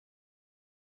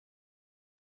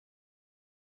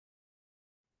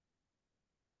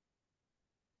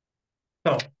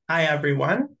So, hi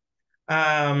everyone.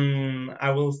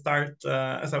 I will start.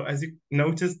 So, as you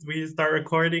noticed, we start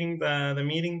recording the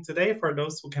meeting today for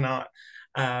those who cannot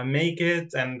make it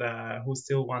and who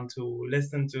still want to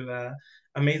listen to the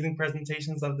amazing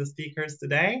presentations of the speakers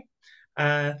today.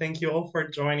 Thank you all for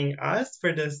joining us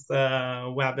for this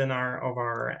webinar of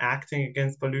our Acting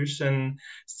Against Pollution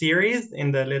series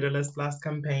in the Littlest Plus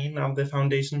campaign of the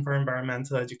Foundation for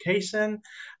Environmental Education.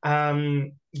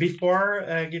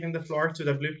 Before giving the floor to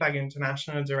the Blue Flag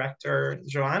International Director,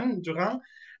 Joan Durand,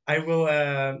 I will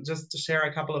just share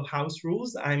a couple of house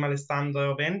rules. I'm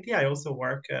Alessandro Venti. I also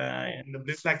work in the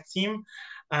Blue Flag team.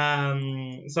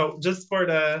 So just for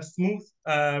the smooth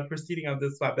proceeding of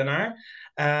this webinar,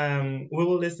 we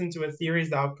will listen to a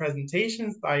series of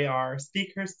presentations by our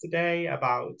speakers today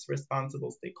about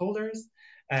responsible stakeholders.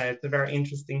 It's a very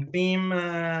interesting theme,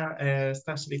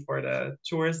 especially for the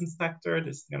tourism sector.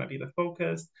 This is going to be the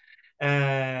focus.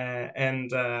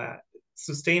 And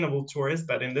sustainable tourism,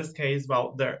 but in this case,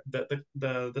 well,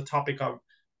 the topic of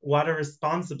what a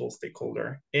responsible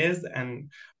stakeholder is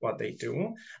and what they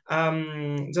do.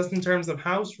 Just in terms of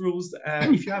house rules,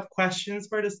 if you have questions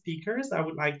for the speakers, I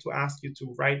would like to ask you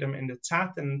to write them in the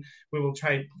chat, and we will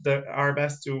try our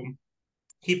best to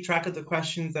keep track of the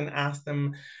questions and ask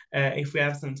them if we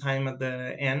have some time at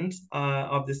the end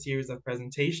of the series of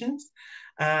presentations.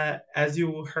 As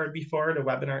you heard before, the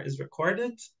webinar is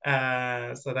recorded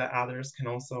so that others can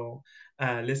also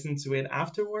listen to it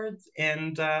afterwards.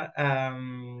 And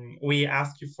we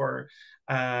ask you for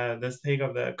the sake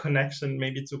of the connection,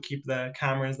 maybe to keep the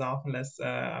cameras off unless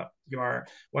you are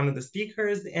one of the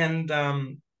speakers. And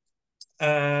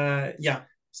yeah,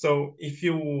 so if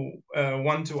you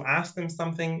want to ask them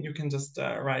something, you can just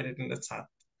write it in the chat.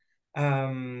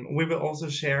 We will also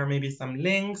share maybe some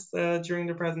links during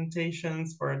the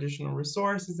presentations for additional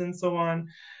resources and so on.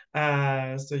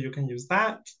 So you can use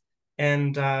that.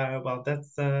 And well,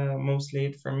 that's mostly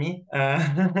it for me.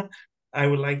 I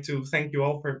would like to thank you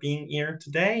all for being here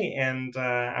today. And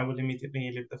I will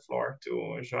immediately leave the floor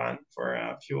to Joan for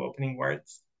a few opening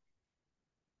words.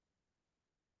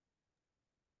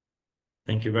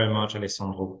 Thank you very much,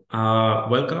 Alessandro.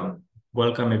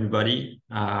 Welcome everybody.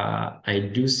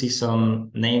 I do see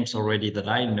some names already that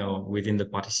I know within the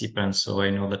participants. So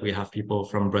I know that we have people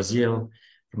from Brazil,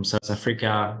 from South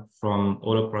Africa, from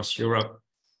all across Europe,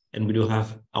 and we do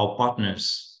have our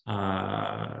partners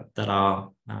that are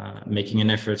making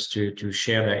an effort to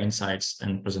share their insights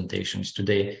and presentations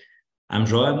today. I'm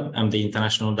Joan. I'm the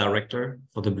International Director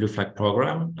for the Blue Flag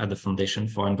Program at the Foundation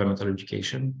for Environmental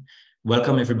Education.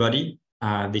 Welcome everybody.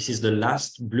 This is the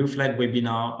last Blue Flag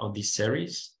webinar of this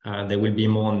series. There will be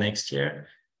more next year,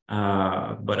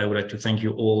 but I would like to thank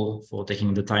you all for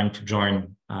taking the time to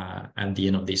join at the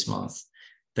end of this month.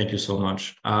 Thank you so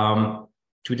much.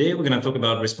 Today, we're going to talk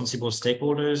about responsible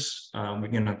stakeholders. We're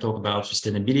going to talk about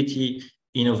sustainability,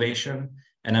 innovation,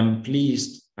 and I'm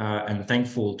pleased and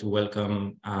thankful to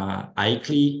welcome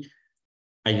ICLEI,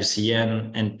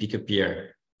 IUCN, and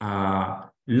Pier.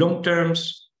 Long-term,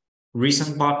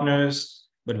 recent partners,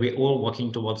 but we're all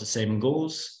working towards the same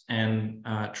goals and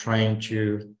trying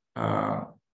to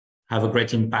have a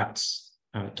great impact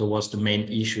towards the main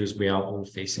issues we are all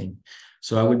facing.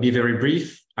 So I will be very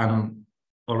brief. I'm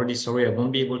already sorry I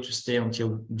won't be able to stay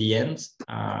until the end,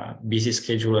 busy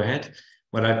schedule ahead,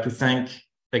 but I'd like to thank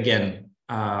again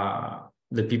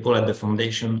the people at the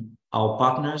Foundation, our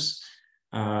partners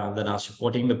that are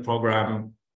supporting the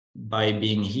program by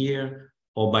being here,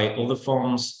 or by other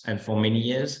forms and for many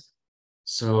years.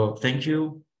 So thank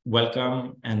you,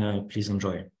 welcome, and please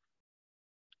enjoy.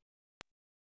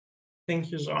 Thank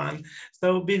you, Joan.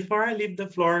 So before I leave the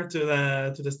floor to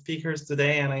the speakers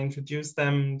today and I introduce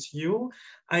them to you,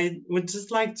 I would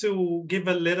just like to give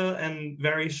a little and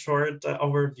very short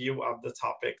overview of the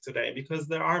topic today, because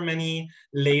there are many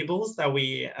labels that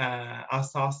we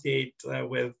associate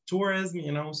with tourism,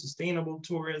 you know, sustainable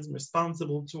tourism,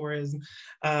 responsible tourism.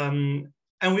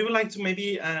 And we would like to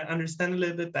maybe understand a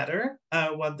little bit better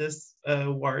what this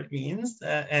word means.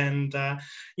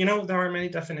 You know, there are many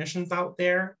definitions out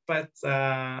there, but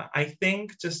I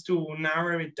think just to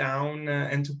narrow it down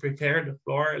and to prepare the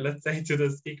floor, let's say, to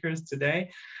the speakers today,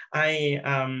 I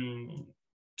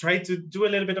tried to do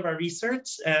a little bit of a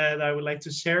research that I would like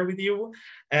to share with you.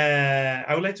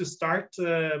 I would like to start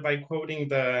by quoting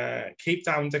the Cape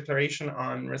Town Declaration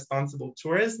on Responsible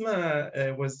Tourism.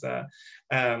 It was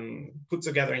put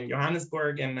together in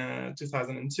Johannesburg in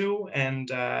 2002. And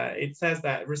it says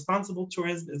that responsible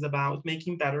tourism is about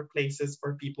making better places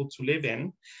for people to live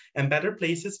in and better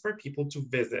places for people to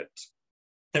visit.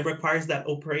 It requires that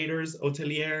operators,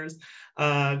 hoteliers,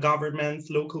 governments,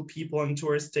 local people, and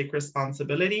tourists take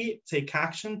responsibility, take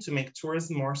action to make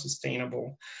tourism more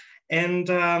sustainable.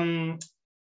 And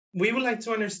we would like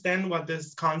to understand what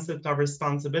this concept of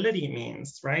responsibility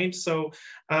means, right? So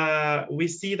we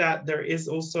see that there is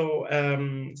also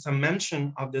some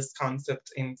mention of this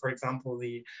concept in, for example,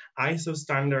 the ISO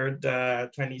standard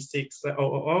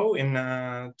 26000 in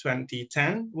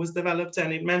 2010 was developed,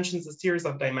 and it mentions a series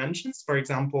of dimensions. For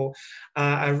example,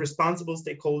 a responsible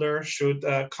stakeholder should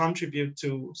contribute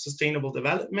to sustainable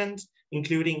development,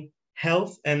 including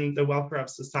health and the welfare of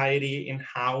society in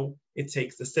how it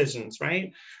takes decisions,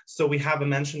 right? So we have a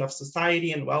mention of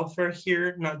society and welfare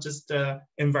here, not just the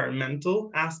environmental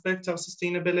aspect of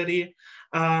sustainability.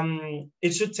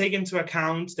 It should take into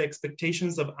account the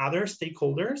expectations of other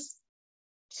stakeholders.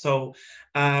 So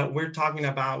we're talking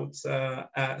about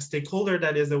a stakeholder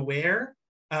that is aware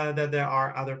that there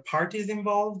are other parties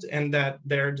involved and that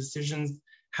their decisions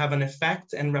have an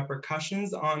effect and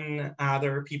repercussions on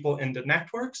other people in the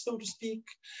network, so to speak.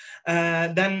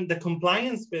 Then the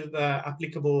compliance with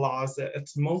applicable laws,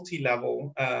 it's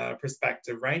multi-level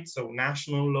perspective, right? So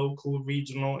national, local,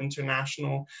 regional,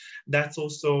 international, that's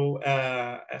also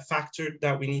a factor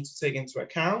that we need to take into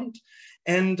account.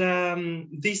 And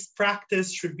this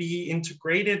practice should be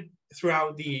integrated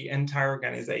throughout the entire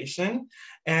organization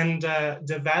and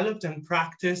developed and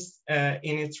practiced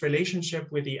in its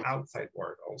relationship with the outside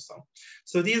world also.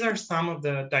 So these are some of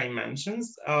the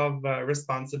dimensions of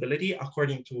responsibility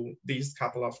according to these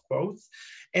couple of quotes.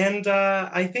 And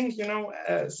I think, you know,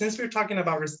 since we're talking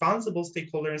about responsible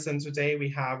stakeholders, and today we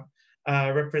have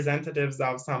representatives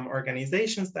of some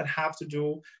organizations that have to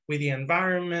do with the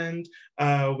environment,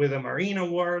 with the marina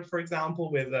world, for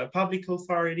example, with public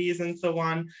authorities and so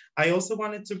on. I also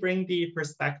wanted to bring the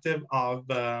perspective of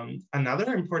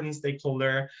another important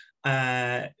stakeholder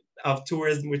of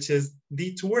tourism, which is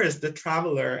the tourist, the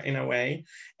traveler in a way.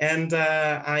 And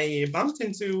I bumped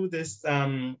into this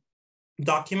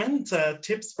document,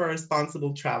 Tips for a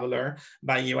Responsible Traveler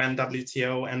by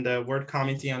UNWTO and the World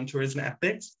Committee on Tourism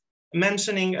Ethics,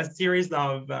 mentioning a series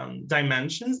of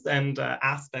dimensions and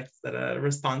aspects that a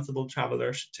responsible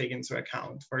traveler should take into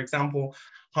account. For example,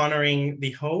 honoring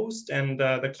the host and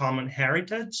the common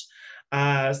heritage.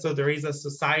 So there is a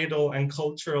societal and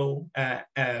cultural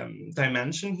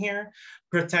dimension here,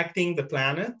 protecting the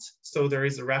planet. So there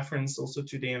is a reference also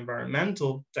to the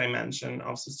environmental dimension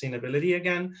of sustainability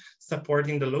again,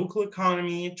 supporting the local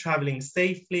economy, traveling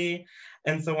safely,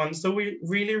 and so on. So we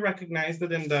really recognize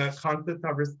that in the concept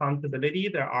of responsibility,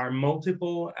 there are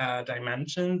multiple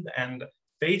dimensions and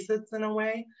facets in a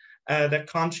way that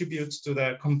contributes to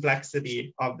the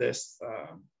complexity of this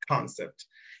concept.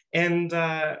 And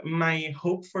my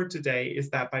hope for today is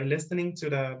that by listening to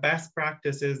the best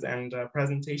practices and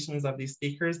presentations of these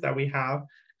speakers that we have,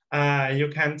 you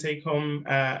can take home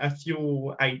a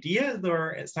few ideas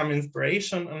or some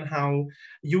inspiration on how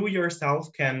you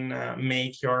yourself can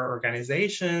make your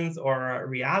organizations or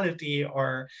reality,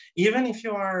 or even if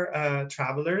you are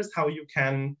travelers, how you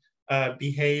can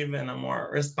behave in a more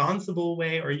responsible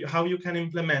way, or how you can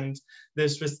implement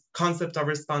this concept of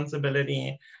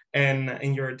responsibility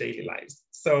in your daily lives.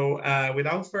 So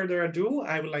without further ado,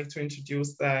 I would like to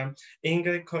introduce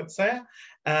Ingrid Kotze,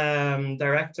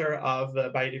 Director of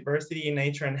Biodiversity,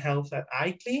 Nature and Health at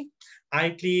ICLEI.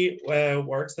 ICLEI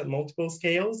works at multiple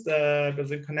scales,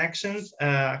 building connections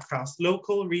across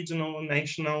local, regional,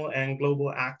 national, and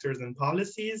global actors and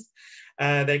policies.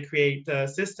 They create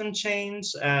system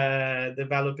change,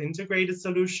 develop integrated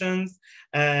solutions,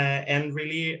 and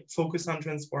really focus on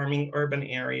transforming urban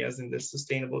areas in this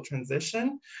sustainable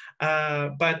transition.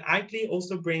 But ICLEI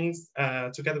also brings,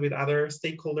 together with other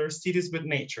stakeholders, cities with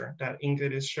nature that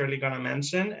Ingrid is surely going to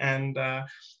mention. And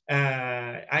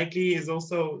ICLEI is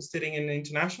also sitting in the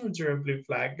International Jury of Blue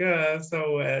Flag,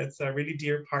 so it's a really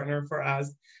dear partner for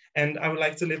us. And I would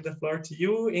like to leave the floor to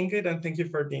you, Ingrid, and thank you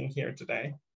for being here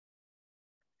today.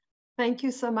 Thank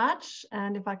you so much.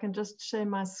 And if I can just share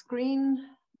my screen,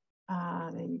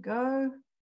 there you go.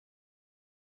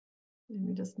 Let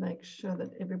me just make sure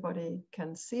that everybody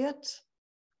can see it.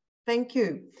 Thank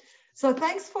you. So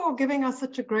thanks for giving us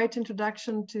such a great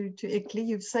introduction to ICLEI.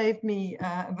 You've saved me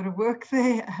a bit of work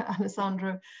there,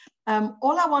 Alessandro.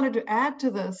 All I wanted to add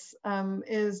to this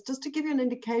is just to give you an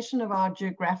indication of our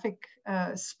geographic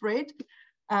spread.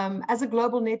 As a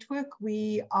global network,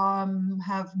 we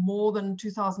have more than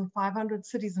 2,500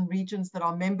 cities and regions that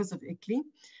are members of ICLEI.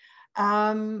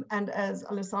 And as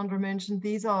Alessandro mentioned,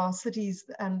 these are cities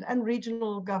and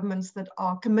regional governments that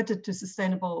are committed to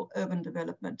sustainable urban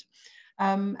development.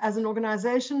 As an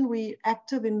organization, we're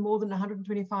active in more than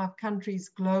 125 countries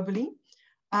globally.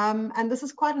 And this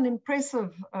is quite an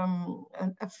impressive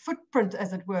a footprint,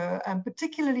 as it were,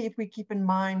 particularly if we keep in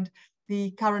mind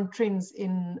the current trends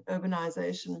in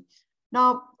urbanization.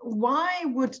 Now, why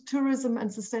would tourism and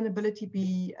sustainability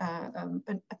be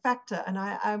a factor? And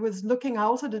I was looking, I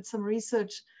also did some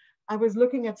research. I was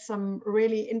looking at some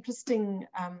really interesting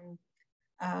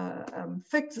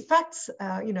facts,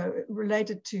 you know,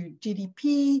 related to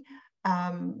GDP,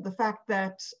 the fact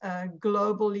that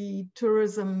globally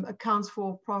tourism accounts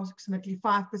for approximately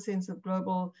 5% of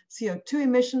global CO2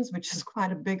 emissions, which is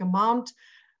quite a big amount.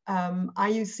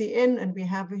 IUCN, and we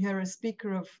have here a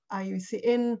speaker of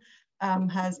IUCN,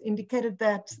 has indicated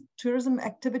that tourism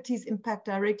activities impact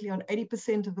directly on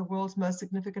 80% of the world's most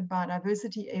significant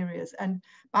biodiversity areas. And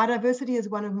biodiversity is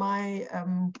one of my,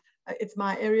 it's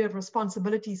my area of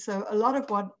responsibility. So a lot of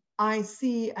what I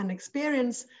see and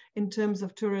experience in terms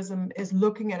of tourism is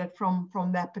looking at it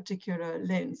from that particular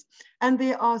lens. And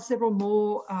there are several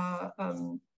more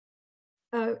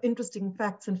interesting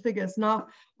facts and figures. Now,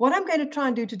 what I'm going to try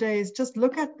and do today is just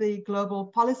look at the global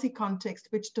policy context,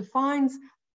 which defines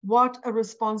what a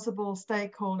responsible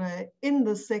stakeholder in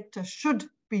the sector should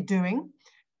be doing.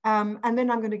 And then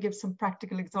I'm going to give some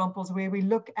practical examples where we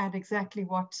look at exactly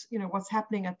what, you know, what's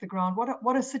happening at the ground.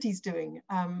 What are cities doing?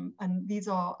 And these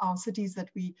are our cities that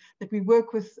we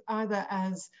work with, either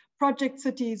as project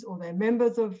cities, or they're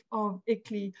members of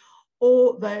ICLEI,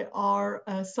 or they are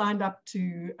signed up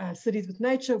to Cities with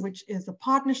Nature, which is a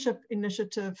partnership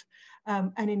initiative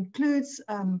and includes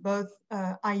both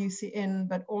IUCN,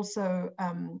 but also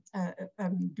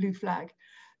Blue Flag.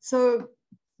 So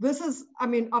this is, I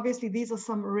mean, obviously these are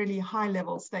some really high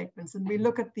level statements, and we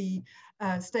look at the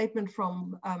statement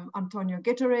from Antonio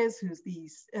Guterres, who's the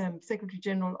Secretary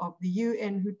General of the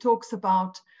UN, who talks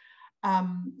about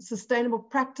sustainable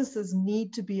practices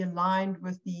need to be aligned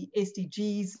with the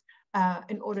SDGs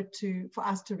in order for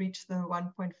us to reach the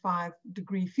 1.5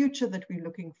 degree future that we're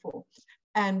looking for.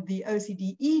 And the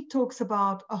OCDE talks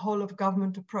about a whole of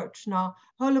government approach. Now,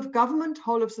 whole of government,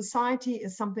 whole of society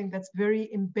is something that's very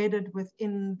embedded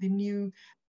within the new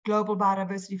global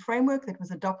biodiversity framework that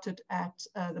was adopted at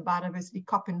the biodiversity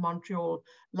COP in Montreal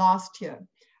last year.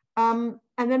 And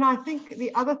then I think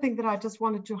the other thing that I just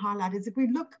wanted to highlight is if we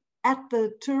look at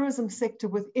the tourism sector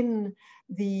within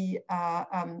the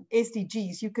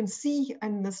SDGs, you can see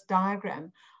in this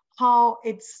diagram how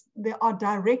there are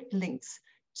direct links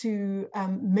to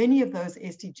many of those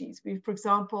SDGs. For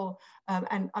example,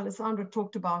 and Alessandra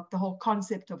talked about the whole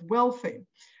concept of welfare,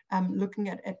 looking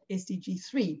at SDG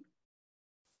 3.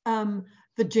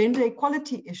 The gender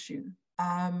equality issue,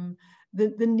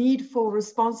 the need for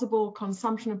responsible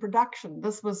consumption and production.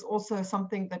 This was also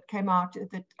something that came out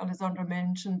that Alessandra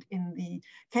mentioned in the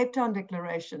Cape Town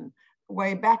Declaration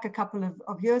way back a couple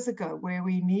of years ago, where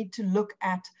we need to look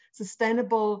at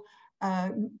sustainable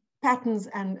patterns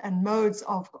and modes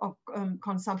of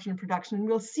consumption and production. And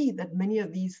we'll see that many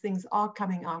of these things are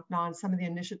coming out now in some of the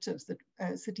initiatives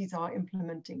that cities are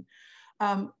implementing.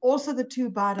 Also the two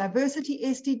biodiversity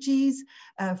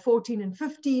SDGs, 14 and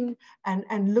 15,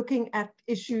 and looking at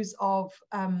issues of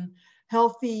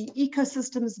healthy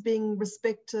ecosystems being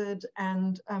respected.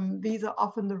 And these are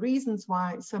often the reasons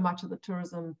why so much of the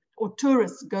tourism or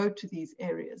tourists go to these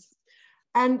areas.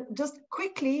 And just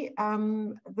quickly,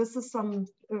 this is some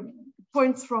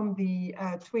points from the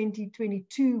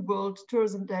 2022 World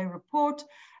Tourism Day report.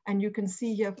 And you can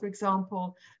see here, for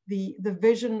example, the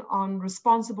vision on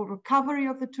responsible recovery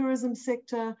of the tourism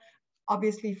sector,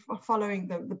 obviously following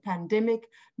the pandemic,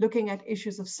 looking at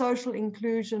issues of social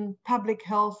inclusion, public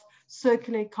health,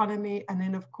 circular economy, and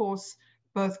then, of course,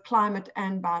 both climate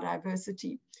and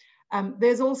biodiversity.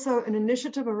 There's also an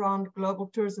initiative around global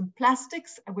tourism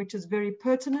plastics, which is very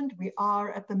pertinent. We are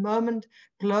at the moment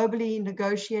globally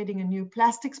negotiating a new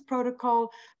plastics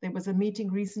protocol. There was a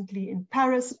meeting recently in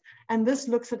Paris, and this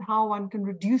looks at how one can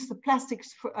reduce the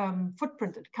plastics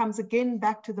footprint. It comes again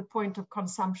back to the point of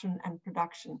consumption and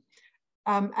production.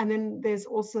 And then there's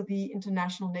also the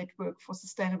International Network for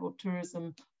Sustainable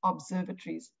Tourism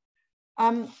Observatories.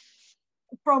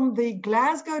 From the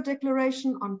Glasgow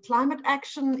Declaration on Climate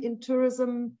Action in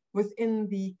Tourism, within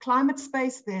the climate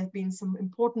space, there have been some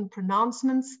important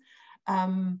pronouncements.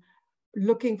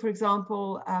 Looking, for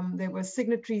example, there were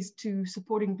signatories to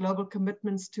supporting global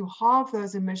commitments to halve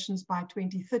those emissions by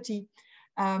 2030,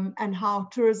 and how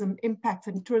tourism impacts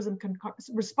and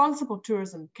responsible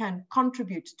tourism can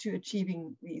contribute to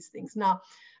achieving these things. Now,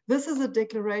 this is a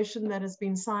declaration that has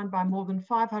been signed by more than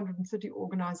 530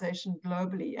 organizations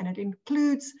globally, and it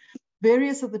includes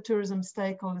various of the tourism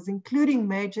stakeholders, including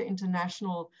major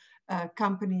international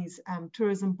companies,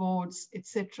 tourism boards,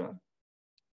 etc.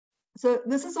 So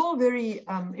this is all very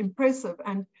impressive.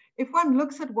 And if one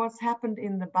looks at what's happened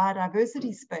in the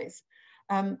biodiversity space,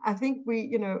 I think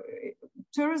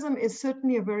tourism is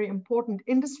certainly a very important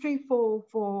industry for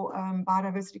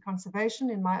biodiversity conservation.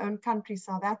 In my own country,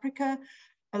 South Africa,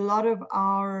 a lot of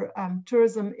our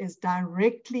tourism is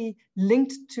directly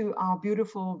linked to our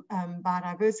beautiful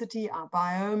biodiversity, our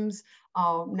biomes,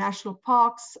 our national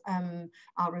parks,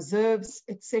 our reserves,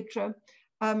 etc.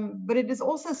 But it is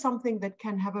also something that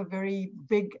can have a very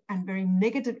big and very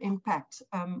negative impact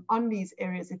on these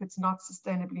areas if it's not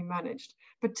sustainably managed,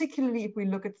 particularly if we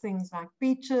look at things like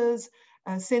beaches,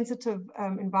 sensitive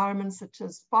environments such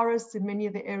as forests. In many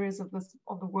of the areas of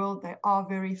the world, they are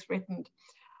very threatened.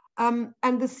 And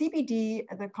the CBD,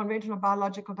 the Convention on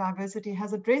Biological Diversity,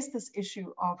 has addressed this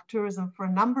issue of tourism for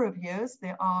a number of years.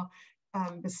 There are,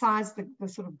 besides the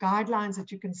sort of guidelines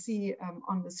that you can see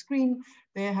on the screen,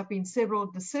 there have been several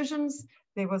decisions.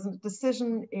 There was a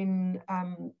decision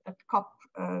at COP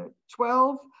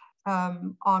 12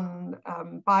 on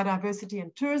biodiversity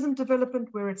and tourism development,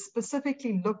 where it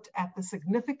specifically looked at the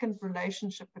significant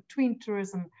relationship between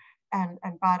tourism and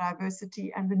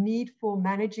biodiversity and the need for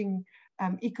managing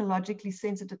ecologically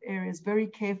sensitive areas very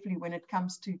carefully when it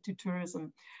comes to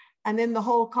tourism. And then the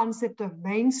whole concept of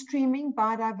mainstreaming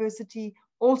biodiversity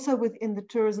also within the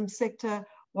tourism sector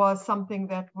was something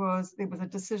that there was a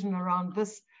decision around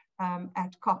this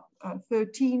at COP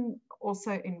 13,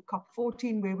 also in COP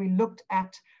 14, where we looked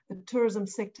at the tourism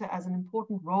sector as an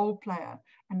important role player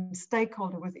and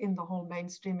stakeholder within the whole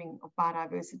mainstreaming of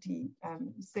biodiversity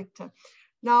sector.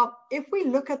 Now, if we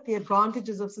look at the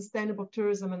advantages of sustainable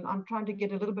tourism, and I'm trying to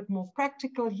get a little bit more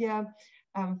practical here,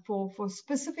 for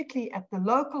specifically at the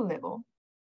local level,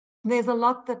 there's a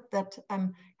lot that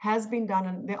has been done,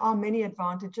 and there are many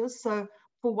advantages. So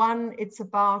for one, it's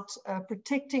about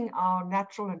protecting our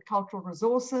natural and cultural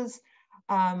resources,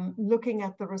 looking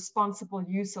at the responsible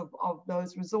use of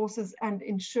those resources and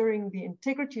ensuring the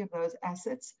integrity of those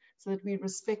assets so that we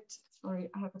respect, sorry,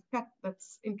 I have a cat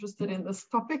that's interested in this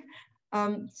topic,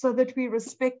 so that we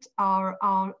respect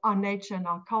our nature and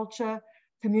our culture.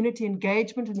 Community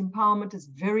engagement and empowerment is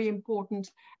very important,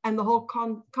 and the whole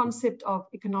concept of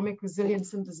economic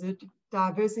resilience and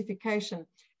diversification.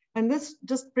 And this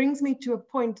just brings me to a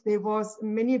point.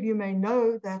 Many of you may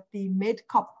know that the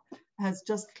MedCop has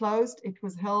just closed. It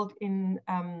was held in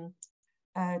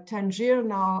Tangier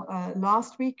now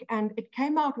last week, and it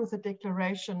came out with a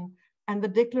declaration. And the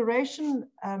declaration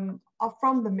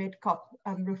from the MedCop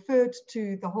referred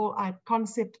to the whole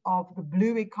concept of the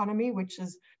blue economy, which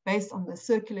is based on the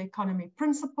circular economy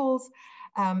principles.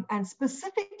 And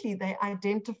specifically, they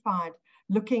identified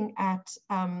looking at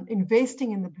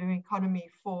investing in the blue economy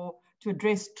to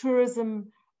address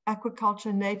tourism,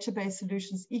 aquaculture, nature-based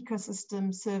solutions,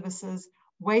 ecosystem services,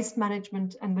 waste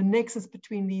management, and the nexus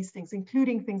between these things,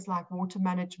 including things like water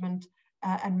management,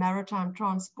 and maritime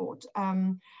transport.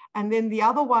 And then the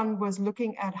other one was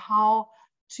looking at how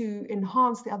to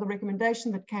enhance, the other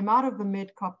recommendation that came out of the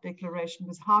MedCop declaration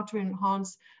was how to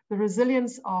enhance the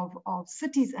resilience of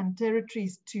cities and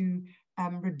territories to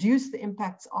reduce the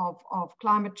impacts of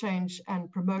climate change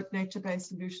and promote nature-based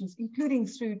solutions, including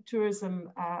through tourism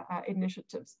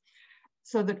initiatives,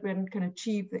 so that we can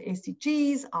achieve the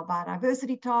SDGs, our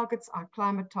biodiversity targets, our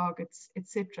climate targets,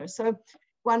 etc. So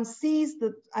one sees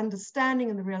the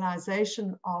understanding and the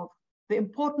realization of the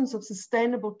importance of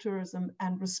sustainable tourism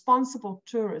and responsible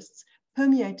tourists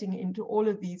permeating into all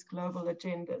of these global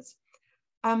agendas.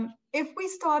 If we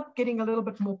start getting a little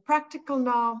bit more practical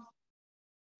now,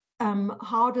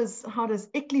 how does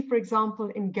ICLEI, for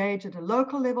example, engage at a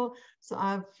local level? So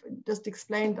I've just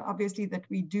explained, obviously, that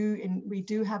we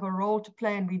do have a role to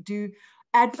play, and we do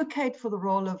advocate for the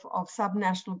role of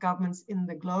subnational governments in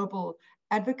the global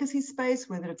advocacy space,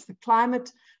 whether it's the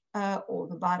climate or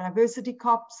the biodiversity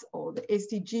COPs or the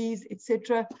SDGs,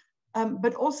 etc.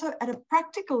 But also at a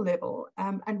practical level.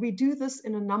 And we do this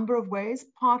in a number of ways,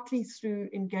 partly through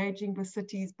engaging with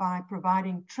cities by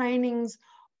providing trainings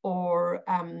or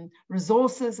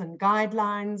resources and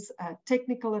guidelines,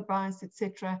 technical advice,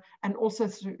 etc., and also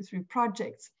through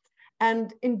projects.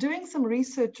 And in doing some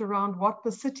research around what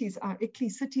the cities, our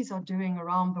ICLEI cities, are doing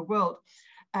around the world,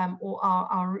 or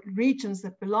our regions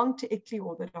that belong to ICLEI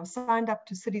or that are signed up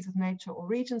to Cities with Nature or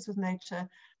Regions with Nature,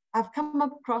 I've come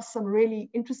across some really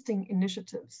interesting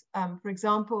initiatives. For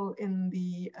example, in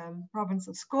the province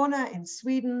of Skåne in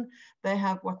Sweden, they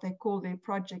have what they call their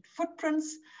project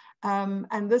footprints.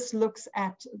 And this looks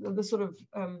at the sort of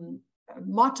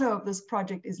motto of this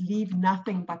project is leave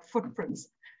nothing but footprints.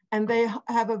 And they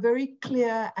have a very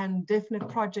clear and definite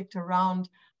project around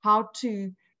how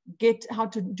to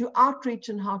do outreach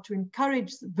and how to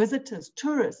encourage visitors,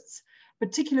 tourists,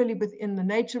 particularly within the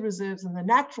nature reserves and the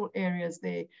natural areas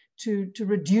there, to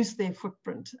reduce their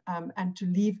footprint and to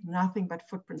leave nothing but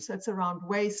footprint. So it's around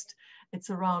waste, it's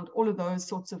around all of those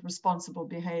sorts of responsible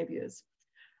behaviors.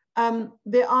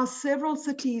 There are several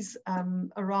cities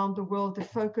around the world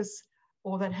that focus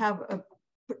or that have a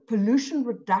pollution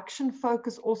reduction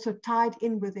focus also tied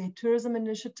in with their tourism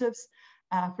initiatives.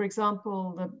 For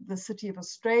example, the City of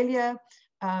Australia,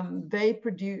 they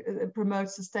promote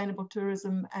sustainable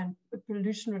tourism and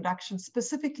pollution reduction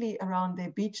specifically around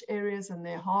their beach areas and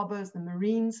their harbors, the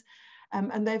marines.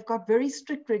 And they've got very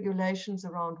strict regulations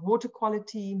around water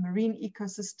quality, marine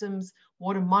ecosystems,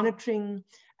 water monitoring,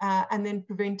 and then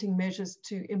preventing measures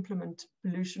to implement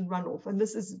pollution runoff. And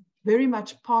this is very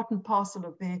much part and parcel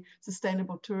of their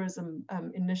sustainable tourism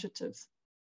initiatives.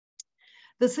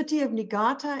 The city of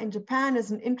Niigata in Japan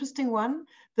is an interesting one.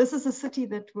 This is a city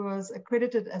that was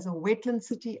accredited as a wetland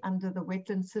city under the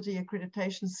Wetland City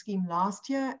Accreditation Scheme last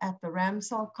year at the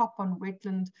Ramsar COP on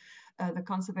wetland, the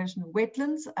conservation of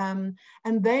wetlands.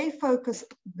 And they focus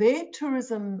their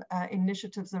tourism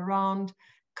initiatives around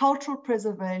cultural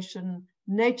preservation,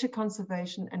 nature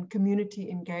conservation, and community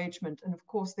engagement. And of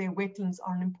course, their wetlands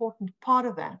are an important part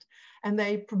of that. And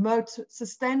they promote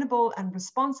sustainable and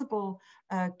responsible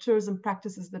tourism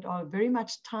practices that are very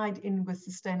much tied in with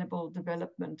sustainable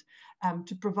development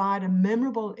to provide a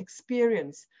memorable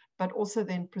experience, but also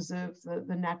then preserve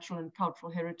the natural and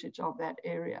cultural heritage of that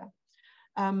area.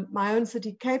 My own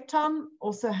city, Cape Town,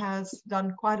 also has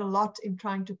done quite a lot in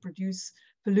trying to reduce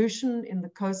pollution in the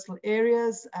coastal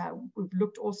areas. We've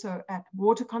looked also at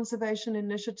water conservation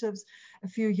initiatives. A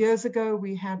few years ago,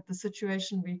 we had the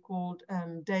situation we called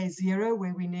Day Zero,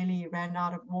 where we nearly ran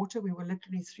out of water. We were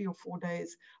literally 3 or 4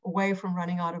 days away from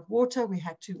running out of water. We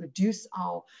had to reduce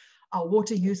our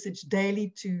water usage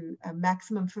daily to a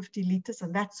maximum 50 liters,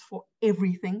 and that's for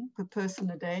everything per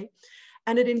person a day.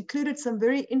 And it included some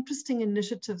very interesting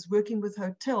initiatives working with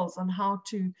hotels on how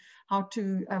to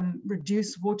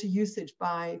reduce water usage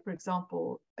by, for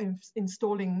example,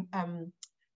 installing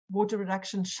water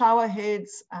reduction shower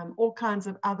heads, all kinds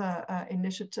of other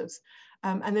initiatives.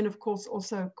 And then, of course,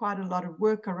 also quite a lot of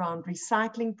work around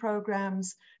recycling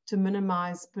programs to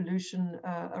minimize pollution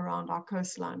around our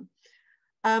coastline.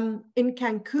 In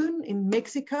Cancun, in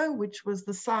Mexico, which was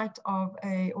the site of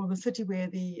the city where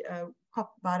the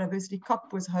Biodiversity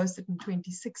COP was hosted in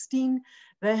 2016.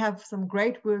 They have some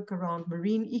great work around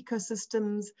marine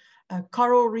ecosystems,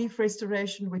 coral reef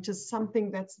restoration, which is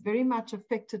something that's very much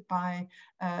affected by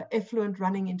effluent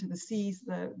running into the seas,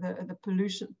 the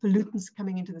pollutants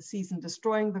coming into the seas and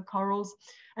destroying the corals.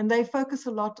 And they focus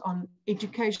a lot on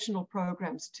educational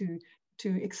programs to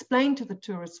explain to the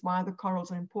tourists why the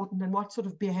corals are important and what sort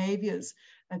of behaviors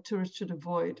tourists should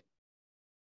avoid.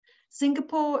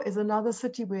 Singapore is another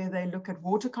city where they look at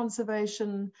water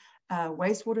conservation,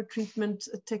 wastewater treatment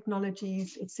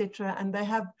technologies, etc. And they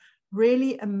have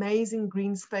really amazing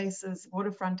green spaces,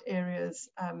 waterfront areas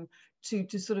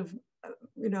to sort of,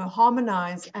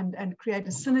 harmonize and create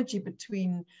a synergy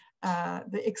between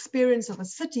the experience of a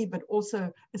city, but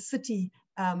also a city,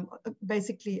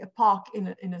 basically a park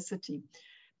in a city.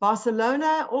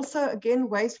 Barcelona also, again,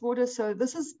 wastewater. So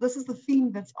this is the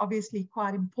theme that's obviously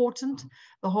quite important.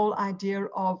 The whole idea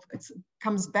of it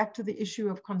comes back to the issue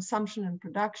of consumption and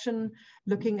production,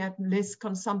 looking at less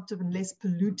consumptive and less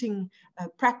polluting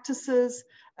practices.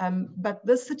 But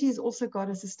this city has also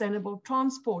got a sustainable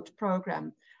transport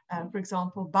program. For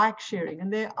example, bike sharing,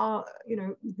 and there are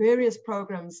various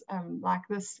programs like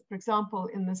this. For example,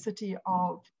 in the city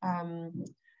of in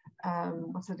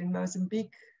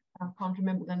Mozambique. I can't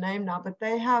remember the name now, but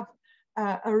they have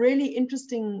a really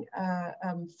interesting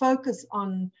focus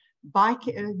on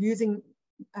using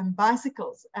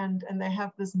bicycles, and they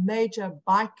have this major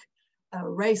bike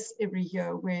race every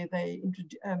year where they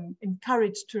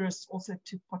encourage tourists also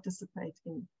to participate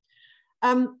in.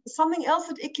 Something else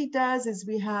that ICLEI does is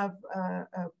we have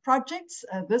projects.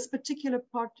 This particular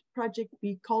project,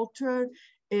 Be Culture,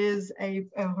 is a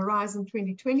Horizon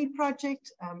 2020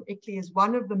 project. ICLEI is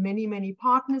one of the many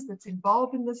partners that's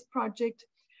involved in this project.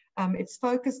 It's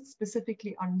focused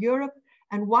specifically on Europe,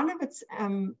 and one of its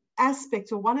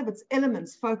aspects, or one of its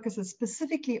elements, focuses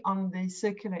specifically on the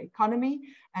circular economy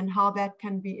and how that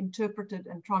can be interpreted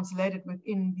and translated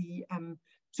within the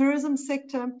tourism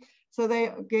sector. So they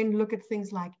again look at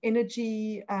things like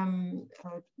energy,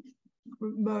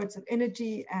 modes of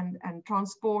energy and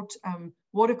transport,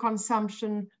 water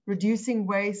consumption, reducing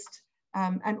waste,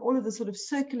 and all of the sort of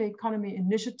circular economy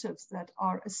initiatives that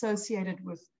are associated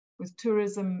with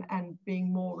tourism and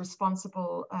being more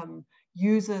responsible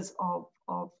users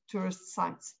of tourist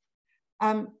sites.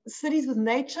 Cities with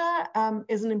Nature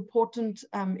is an important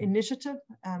initiative.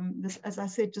 This, as I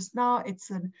said just now, it's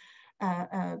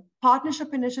a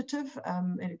partnership initiative,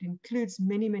 and it includes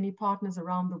many, many partners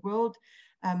around the world.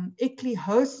 ICLEI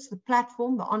hosts the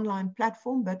platform, the online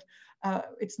platform, but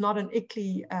it's not an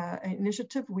ICLEI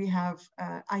initiative. We have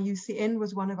IUCN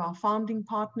was one of our founding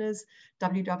partners,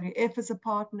 WWF is a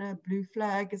partner, Blue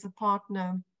Flag is a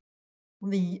partner,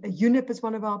 the UNIP is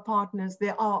one of our partners.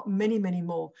 There are many, many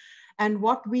more. And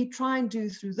what we try and do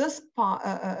through this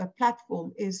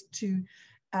platform is to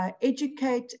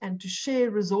educate and to share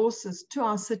resources to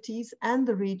our cities and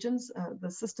the regions.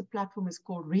 The sister platform is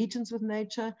called Regions with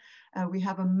Nature. We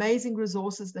have amazing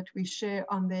resources that we share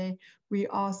on there. We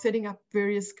are setting up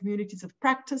various communities of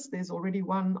practice. There's already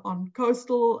one on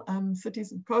coastal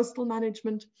cities and coastal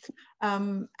management.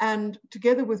 And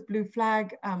together with Blue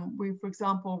Flag, we, for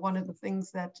example, one of the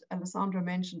things that Alessandro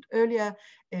mentioned earlier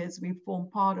is we form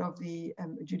part of the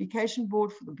adjudication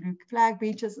board for the Blue Flag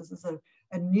beaches. This is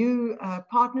a new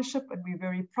partnership, and we're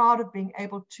very proud of being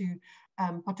able to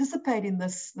participate in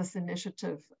this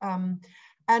initiative.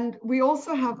 And we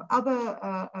also have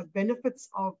other benefits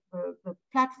of the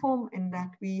platform in that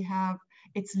we have,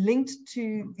 it's linked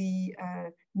to the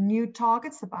new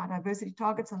targets, the biodiversity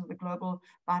targets under the Global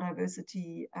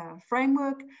Biodiversity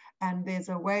Framework. And there's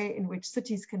a way in which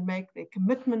cities can make their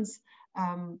commitments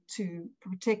to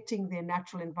protecting their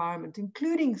natural environment,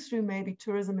 including through maybe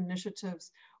tourism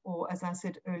initiatives, or as I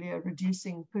said earlier,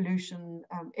 reducing pollution,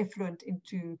 effluent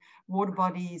into water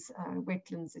bodies,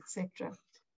 wetlands, etc.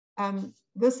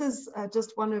 This is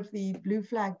just one of the Blue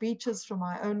Flag beaches from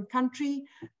my own country.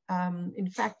 In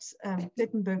fact,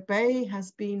 Plettenberg Bay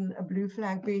has been a Blue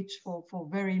Flag beach for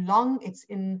very long. It's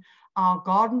in our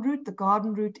garden route. The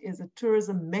garden route is a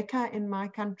tourism mecca in my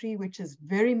country, which is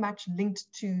very much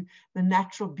linked to the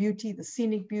natural beauty, the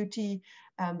scenic beauty,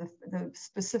 the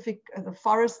specific, the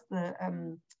forest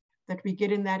that we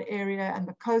get in that area, and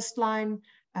the coastline.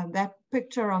 That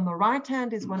picture on the right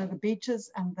hand is one of the beaches,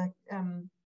 and the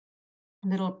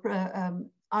little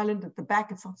island at the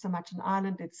back, it's not so much an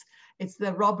island, it's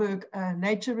the Robberg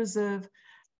Nature Reserve.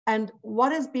 And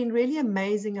what has been really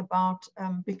amazing about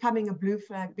becoming a Blue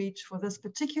Flag beach for this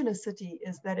particular city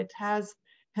is that it has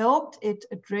helped it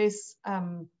address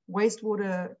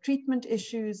wastewater treatment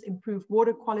issues, improve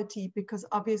water quality, because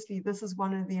obviously this is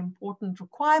one of the important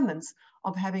requirements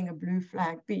of having a Blue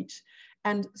Flag beach.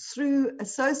 And through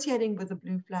associating with the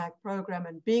Blue Flag program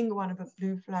and being one of the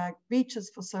Blue Flag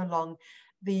beaches for so long,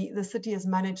 the city has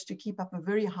managed to keep up a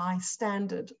very high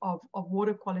standard of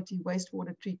water quality,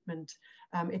 wastewater treatment,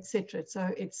 etc. So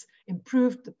it's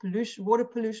improved the pollution,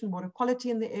 water quality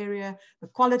in the area, the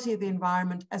quality of the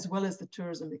environment, as well as the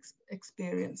tourism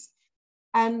experience.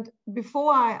 And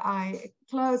before I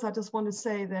close, I just want to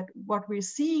say that what we're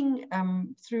seeing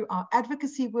through our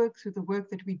advocacy work, through the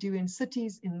work that we do in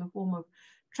cities in the form of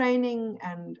training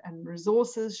and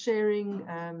resources sharing,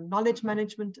 knowledge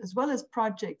management, as well as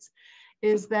projects,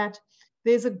 is that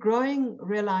there's a growing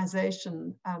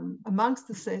realization amongst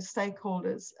the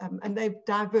stakeholders, and they're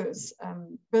diverse,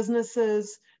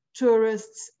 businesses,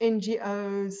 tourists,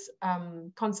 NGOs,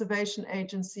 conservation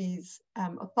agencies,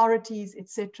 authorities,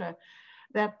 etc.,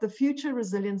 that the future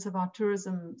resilience of our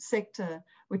tourism sector,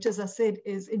 which, as I said,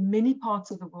 is in many parts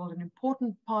of the world an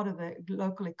important part of the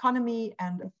local economy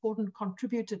and an important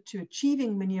contributor to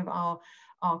achieving many of our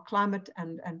climate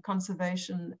and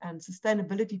conservation and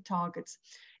sustainability targets,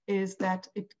 is that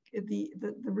the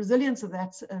resilience of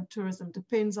that tourism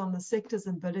depends on the sector's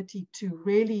ability to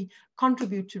really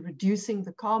contribute to reducing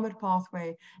the climate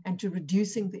pathway and to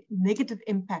reducing the negative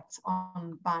impacts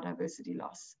on biodiversity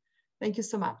loss. Thank you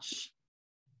so much.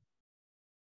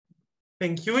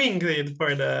 Thank you, Ingrid,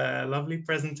 for the lovely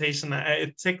presentation.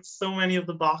 It ticked so many of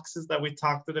the boxes that we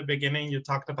talked at the beginning. You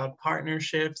talked about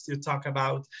partnerships. You talk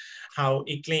about how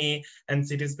ICLEI and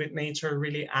Cities with Nature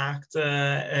really act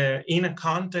in a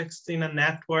context, in a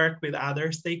network with other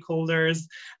stakeholders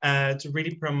to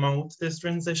really promote this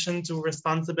transition to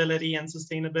responsibility and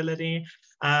sustainability.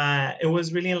 It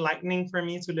was really enlightening for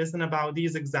me to listen about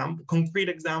these concrete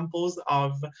examples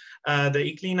of the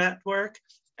ICLEI network.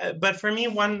 But for me,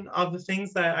 one of the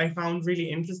things that I found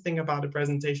really interesting about the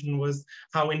presentation was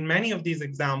how in many of these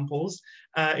examples,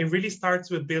 it really starts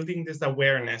with building this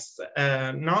awareness,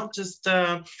 not just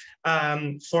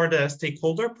for the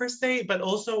stakeholder per se, but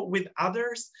also with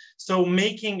others. So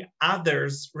making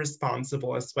others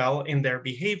responsible as well in their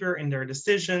behavior, in their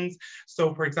decisions.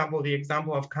 So for example, the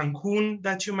example of Cancun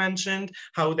that you mentioned,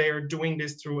 how they are doing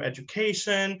this through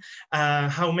education,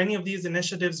 how many of these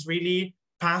initiatives really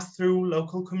pass through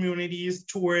local communities,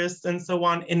 tourists, and so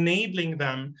on, enabling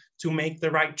them to make the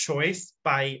right choice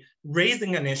by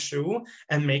raising an issue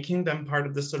and making them part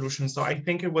of the solution. So I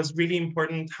think it was really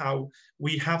important how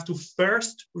we have to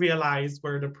first realize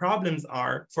where the problems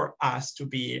are for us to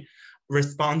be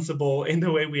responsible in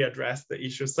the way we address the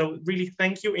issue. So really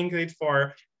thank you, Ingrid,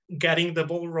 for getting the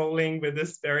ball rolling with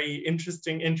this very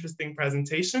interesting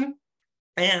presentation.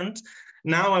 And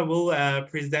now I will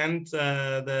present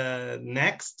the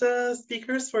next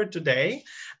speakers for today.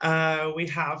 We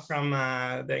have from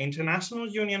the International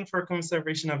Union for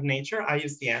Conservation of Nature,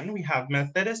 IUCN, we have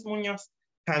Mercedes Munoz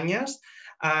Cañas,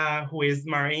 who is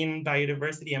Marine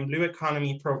Biodiversity and Blue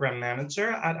Economy Program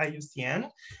Manager at IUCN,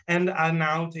 and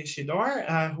Arnau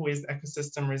Teixidor, who is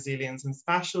Ecosystem Resilience and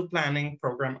Spatial Planning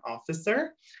Program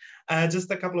Officer.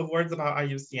 Just a couple of words about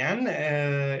IUCN.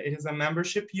 It is a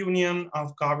membership union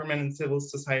of government and civil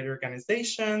society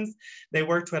organizations. They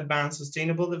work to advance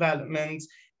sustainable development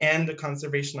and the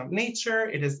conservation of nature.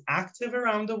 It is active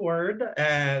around the world.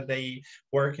 They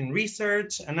work in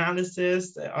research,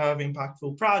 analysis of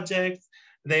impactful projects.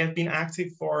 They have been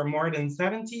active for more than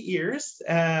 70 years,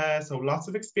 so lots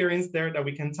of experience there that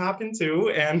we can tap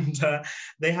into, and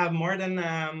they have more than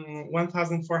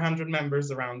 1,400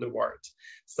 members around the world.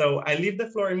 So I leave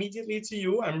the floor immediately to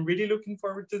you. I'm really looking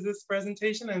forward to this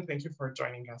presentation, and thank you for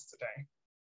joining us today.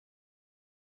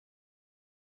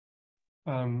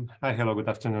 Hi, hello, good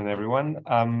afternoon, everyone.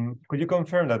 Could you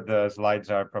confirm that the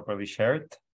slides are properly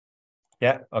shared?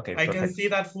 Yeah, okay, I perfect. can see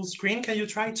that full screen. Can you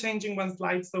try changing one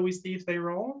slide so we see if they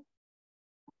roll?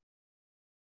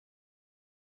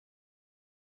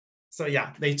 So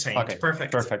yeah, they changed. Okay,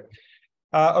 Perfect. Perfect.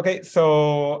 Okay,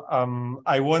 so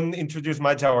I won't introduce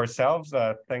much ourselves.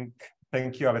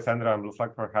 Thank you, Alessandra and Blue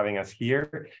Flag, for having us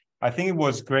here. I think it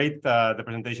was great, the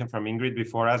presentation from Ingrid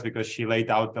before us, because she laid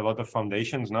out a lot of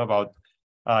foundations, about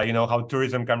how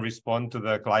tourism can respond to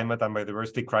the climate and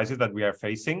biodiversity crisis that we are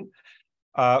facing.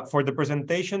 For the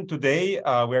presentation today,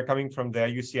 we are coming from the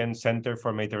IUCN Center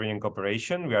for Mediterranean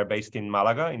Cooperation. We are based in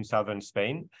Malaga, in southern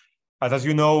Spain. As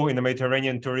you know, in the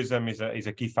Mediterranean, tourism is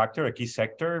a key factor, a key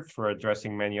sector for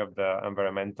addressing many of the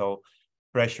environmental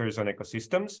pressures on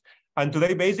ecosystems. And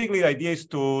today, basically, the idea is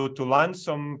to launch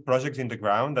some projects in the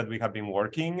ground that we have been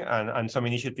working, and some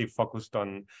initiative focused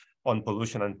on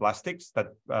pollution and plastics that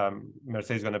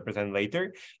Mercedes is going to present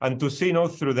later, and to see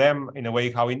through them, in a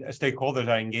way, how stakeholders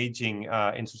are engaging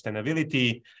in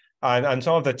sustainability and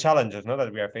some of the challenges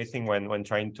that we are facing when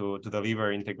trying to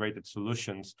deliver integrated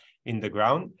solutions in the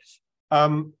ground.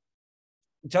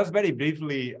 Just very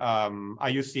briefly,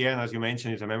 IUCN, as you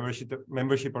mentioned, is a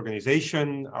membership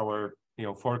organization. Our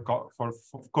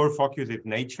core focus is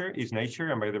nature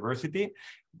and biodiversity,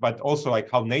 but also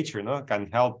like how nature can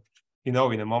help in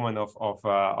a moment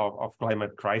of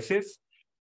climate crisis.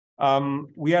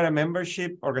 We are a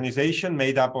membership organization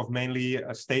made up of mainly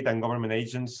state and government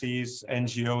agencies,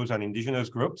 NGOs, and indigenous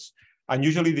groups. And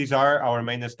usually these are our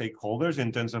main stakeholders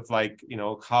in terms of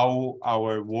how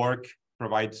our work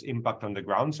provides impact on the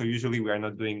ground. So usually we are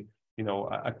not doing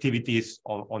activities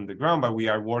on the ground, but we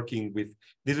are working with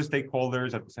these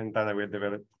stakeholders at the same time that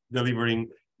we're delivering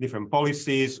different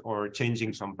policies or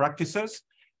changing some practices.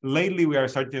 Lately, we are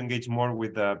starting to engage more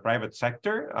with the private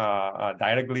sector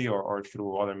directly or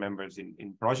through other members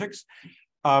in projects.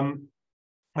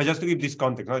 Just to give this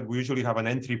context, we usually have an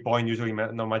entry point, usually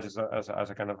not much as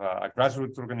a kind of a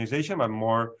grassroots organization, but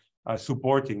more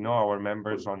supporting our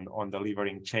members on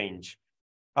delivering change.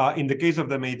 In the case of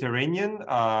the Mediterranean,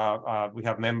 we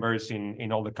have members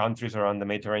in all the countries around the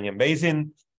Mediterranean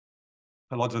basin.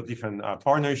 A lot of different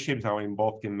partnerships are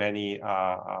involved in many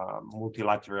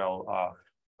multilateral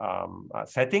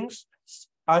settings.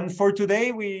 And for today,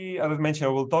 as I mentioned,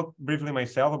 I will talk briefly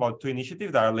myself about two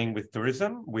initiatives that are linked with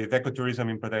tourism, with ecotourism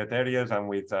in protected areas and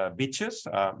with beaches,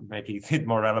 making it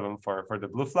more relevant for the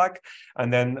Blue Flag.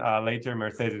 And then later,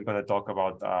 Mercedes is going to talk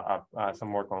about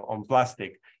some work on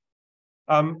plastic.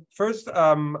 First,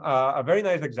 a very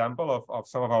nice example of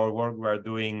some of our work we're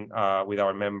doing with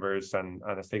our members and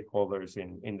stakeholders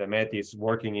in the Met is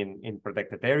working in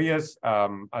protected areas.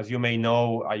 As you may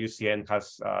know, IUCN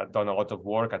has done a lot of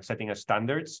work at setting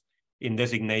standards in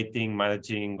designating,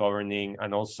 managing, governing,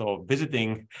 and also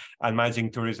visiting and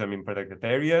managing tourism in protected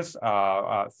areas.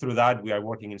 Through that, we are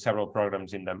working in several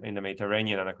programs in the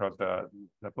Mediterranean and across the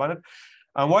planet.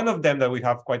 And one of them that we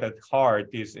have quite at heart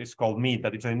is called MEET,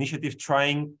 that it's an initiative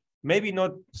trying, maybe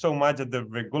not so much at the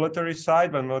regulatory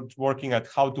side, but not working at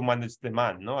how to manage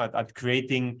demand, at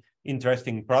creating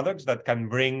interesting products that can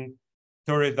bring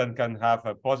tourists and can have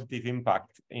a positive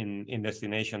impact in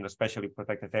destinations, especially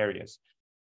protected areas.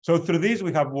 So through this,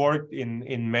 we have worked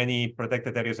in many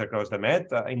protected areas across the Med.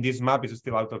 In this map, it's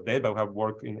still out of date, but we have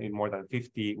worked in more than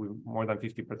 50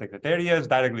 protected areas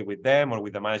directly with them or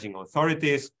with the managing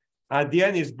authorities. At the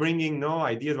end, is bringing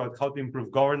ideas about how to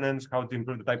improve governance, how to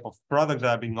improve the type of products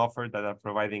that are being offered that are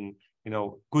providing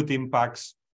good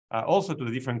impacts, also to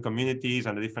the different communities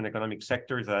and the different economic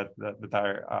sectors that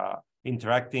are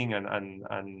interacting and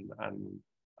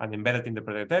embedded in the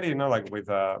protected area, like with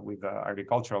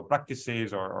agricultural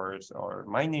practices or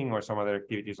mining or some other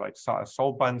activities like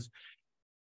salt pans.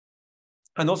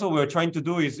 And also what we're trying to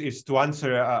do is to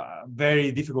answer a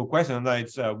very difficult question.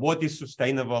 It's what is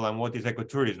sustainable and what is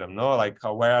ecotourism? Like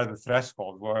where are the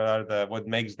thresholds? What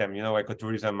makes them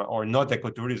ecotourism or not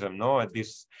ecotourism? At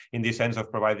this in this sense of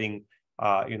providing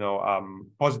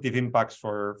positive impacts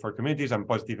for communities and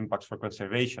positive impacts for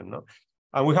conservation.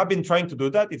 And we have been trying to do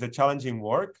that. It's a challenging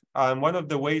work. And one of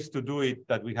the ways to do it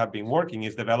that we have been working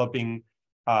is developing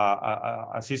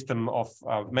a system of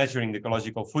measuring the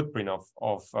ecological footprint of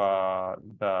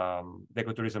the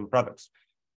ecotourism products.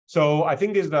 So I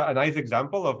think this is a nice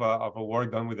example of a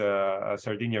work done with the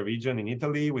Sardinia region in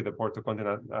Italy, with the Porto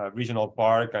Continent Regional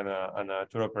Park and a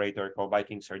tour operator called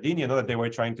Viking Sardinia, that they were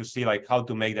trying to see like how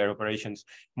to make their operations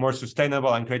more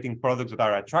sustainable and creating products that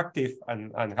are attractive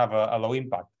and have a low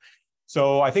impact.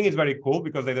 So I think it's very cool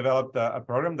because they developed a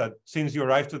program that since you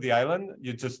arrive to the island,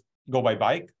 you just go by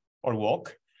bike or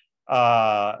walk.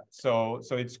 So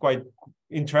it's quite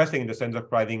interesting in the sense of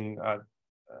providing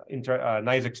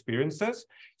nice experiences.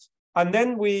 And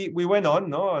then we went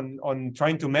on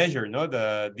trying to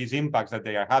measure these impacts that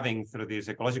they are having through this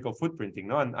ecological footprinting.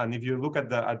 And if you look at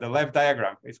the left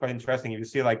diagram, it's quite interesting. If you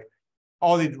see like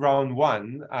audit round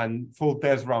 1 and full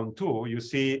test round 2, you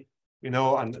see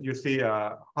and you see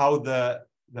how the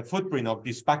footprint of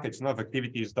this package of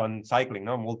activities done cycling,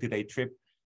 multi-day trip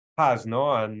has,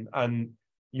 and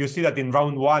you see that in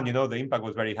round 1, the impact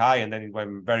was very high and then it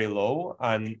went very low.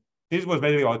 And this was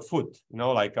very about food,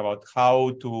 like about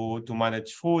how to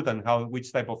manage food and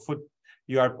which type of food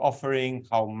you are offering,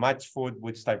 how much food,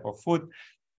 which type of food.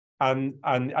 And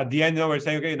at the end, we're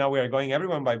saying, okay, now we are going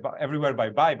everywhere by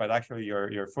bike, but actually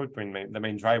your footprint, the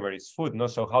main driver is food,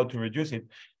 so how to reduce it.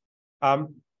 So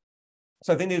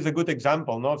I think it's a good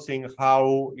example, of seeing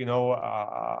how,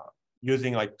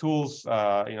 using like tools,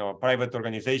 a private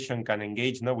organization can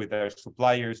engage, with their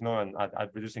suppliers, and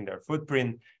at reducing their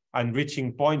footprint and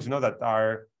reaching points, that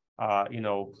are,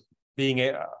 being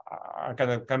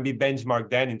can be benchmarked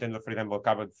then in terms of, for example,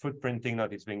 carbon footprinting,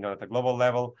 that is being done at a global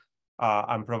level,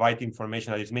 and provide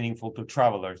information that is meaningful to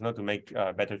travelers, to make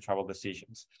better travel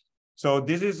decisions. So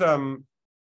this is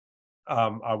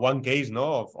one case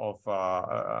of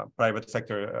private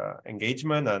sector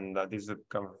engagement, and this is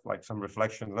kind of like some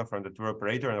reflection from the tour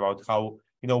operator about how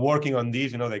working on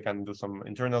these, they can do some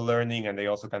internal learning, and they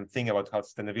also can think about how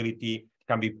sustainability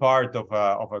can be part of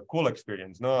a cool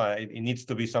experience. It needs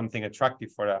to be something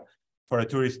attractive for a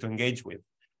tourist to engage with.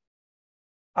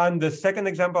 And the second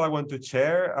example I want to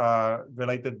share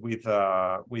related with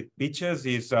beaches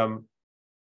is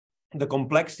the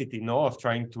complexity of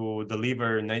trying to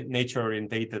deliver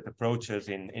nature-orientated approaches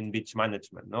in beach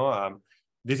management.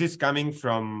 This is coming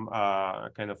from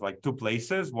kind of like two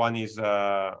places. One is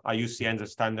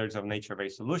IUCN's standards of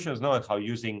nature-based solutions, how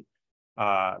using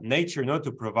nature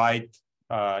to provide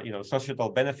societal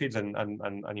benefits and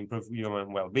improve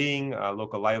human well-being,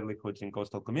 local livelihoods in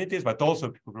coastal communities, but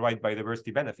also to provide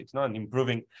biodiversity benefits, and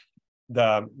improving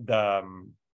the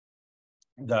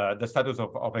status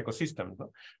of ecosystems.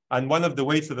 And one of the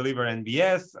ways to deliver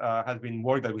NBS has been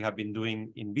work that we have been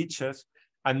doing in beaches.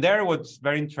 And there, what's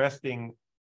very interesting,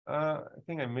 I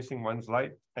think I'm missing one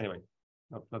slide. Anyway,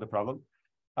 not a problem.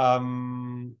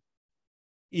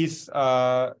 Is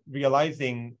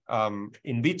realizing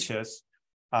in beaches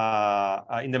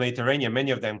in the Mediterranean,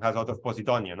 many of them has a lot of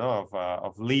Posidonia,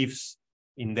 of leaves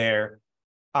in there.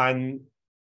 And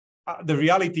the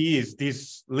reality is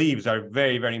these leaves are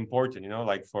very, very important,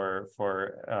 like for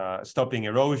stopping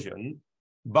erosion.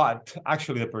 But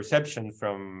actually the perception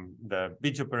from the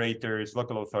beach operators,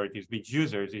 local authorities, beach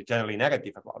users is generally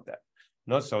negative about that.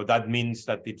 So that means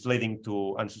that it's leading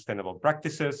to unsustainable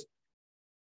practices.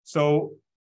 So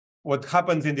what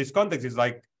happens in this context is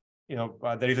like,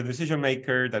 there is a decision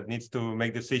maker that needs to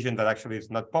make decision that actually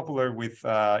is not popular with,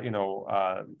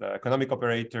 the economic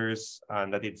operators,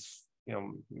 and that it's,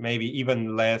 maybe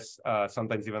even less,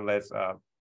 sometimes even less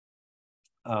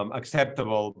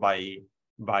acceptable by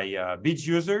beach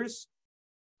users,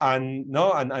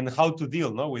 and how to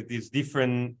deal with these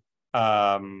different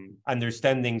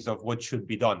understandings of what should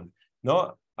be done.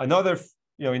 Another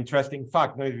interesting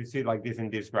fact. If you see like this in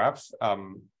these graphs,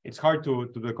 it's hard to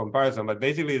do the comparison, but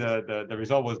basically the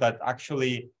result was that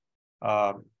actually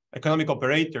economic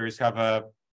operators have a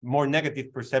more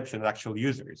negative perception of actual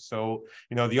users. So,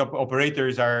 the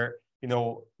operators are,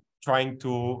 trying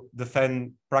to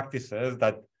defend practices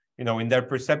that, in their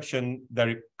perception,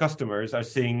 their customers are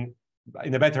seeing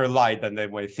in a better light than they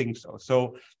might think so.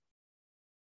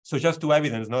 So just to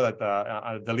evidence,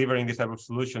 that delivering this type of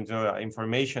solutions,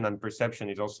 information and perception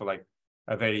is also like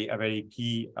a very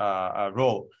key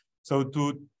role. So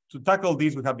to tackle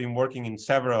this, we have been working in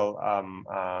several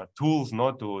tools,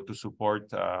 to support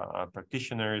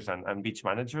practitioners and beach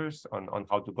managers on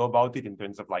how to go about it in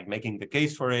terms of like making the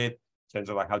case for it, in terms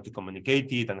of like how to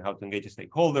communicate it and how to engage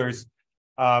stakeholders.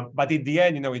 But at the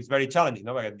end, it's very challenging.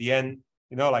 Like at the end,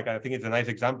 like I think it's a nice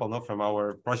example, from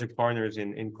our project partners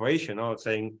in Croatia,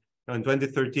 saying, in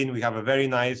 2013 we have a very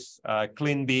nice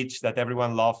clean beach that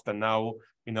everyone loved, and now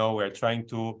we're trying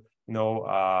to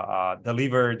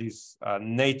deliver these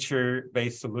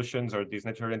nature-based solutions, or these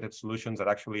nature-oriented solutions that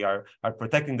actually are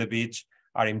protecting the beach,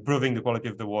 are improving the quality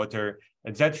of the water,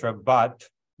 etc. But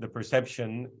the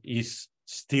perception is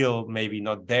still maybe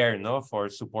not there, for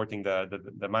supporting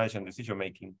the management decision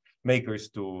makers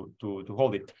to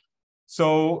hold it.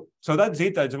 So that's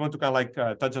it. I just want to kind of like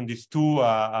touch on these two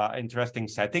interesting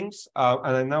settings,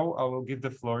 and now I will give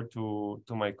the floor to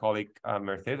my colleague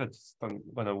Mercedes, that's going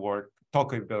to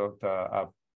talk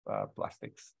about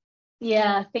plastics.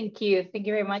 Yeah, thank you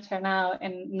very much, Arnau.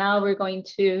 And now we're going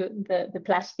to the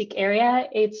plastic area.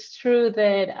 It's true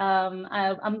that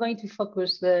I'm going to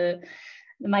focus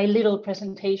my little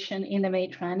presentation in the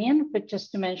Mediterranean, but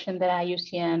just to mention that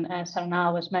IUCN, as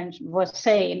Arnau was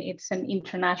saying, it's an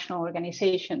international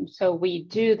organization. So we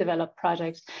do develop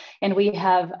projects, and we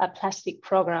have a plastic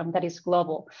program that is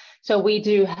global. So we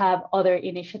do have other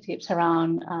initiatives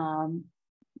around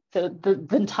the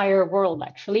entire world,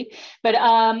 actually. But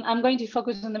I'm going to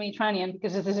focus on the Mediterranean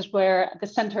because this is where the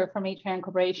Center for Mediterranean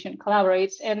Cooperation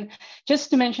collaborates. And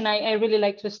just to mention, I really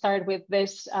like to start with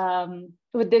this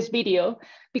video,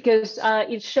 because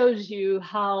it shows you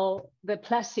how the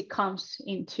plastic comes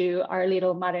into our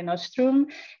little Mare Nostrum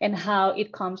and how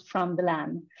it comes from the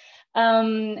land.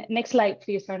 Next slide,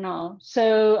 please, Arnau.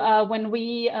 So when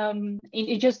we, in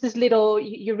just this little,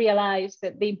 you realize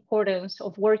that the importance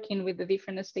of working with the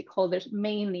different stakeholders,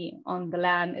 mainly on the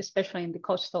land, especially in the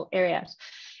coastal areas.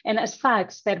 And as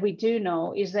facts that we do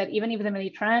know is that even if the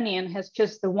Mediterranean has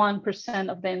just the 1%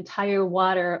 of the entire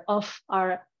water of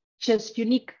our just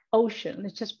unique ocean,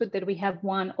 let's just put that we have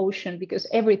one ocean, because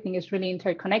everything is really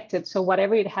interconnected. So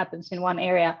whatever it happens in one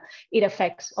area, it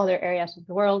affects other areas of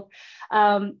the world.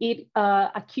 It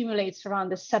accumulates around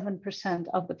the 7%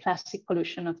 of the plastic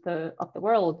pollution of the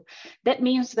world. That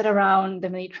means that around the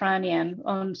Mediterranean,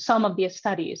 on some of the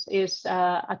studies, is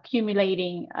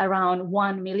accumulating around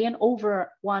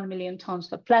over 1 million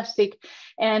tons of plastic,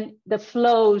 and the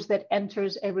flows that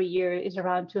enters every year is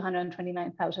around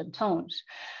 229,000 tons.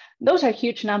 Those are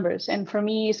huge numbers. And for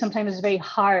me, sometimes it's very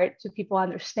hard to people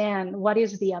understand what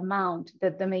is the amount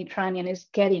that the Mediterranean is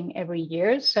getting every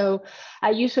year. So I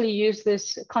usually use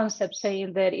this concept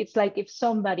saying that it's like if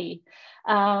somebody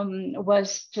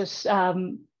was just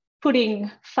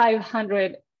putting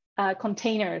 500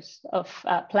 containers of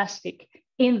plastic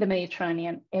in the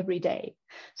Mediterranean every day.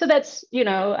 So that's,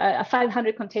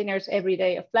 500 containers every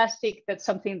day of plastic. That's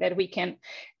something that we can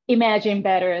imagine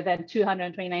better than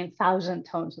 229,000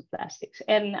 tons of plastics.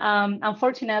 And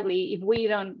unfortunately, if we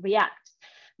don't react,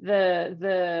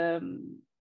 the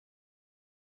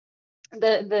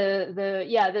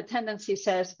tendency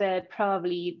says that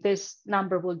probably this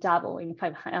number will double in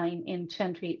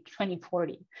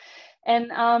 2040.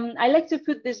 And I like to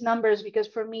put these numbers because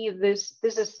for me, these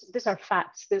are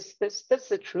facts. That's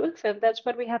the truth, and that's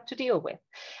what we have to deal with.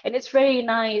 And it's very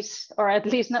nice, or at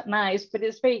least not nice, but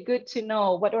it's very good to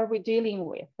know what are we dealing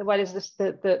with, what is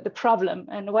the problem,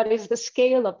 and what is the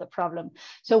scale of the problem,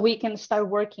 so we can start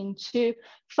working to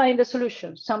find a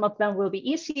solution. Some of them will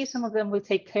be easy, some of them will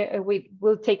take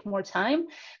more time,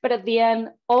 but at the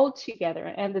end, all together,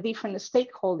 and the different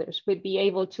stakeholders would be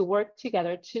able to work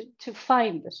together to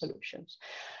find the solution.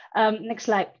 Next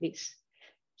slide, please.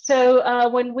 So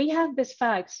when we have these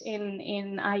facts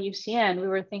in IUCN, we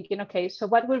were thinking, okay, so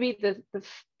what would be the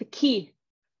key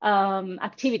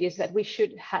activities that we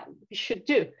should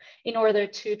do in order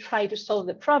to try to solve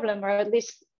the problem, or at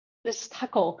least let's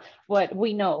tackle what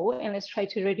we know and let's try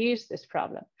to reduce this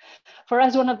problem. For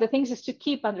us, one of the things is to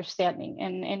keep understanding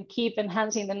and keep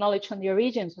enhancing the knowledge on the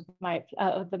origins of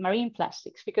the marine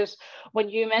plastics, because when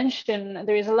you mention,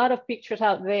 there is a lot of pictures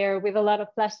out there with a lot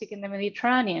of plastic in the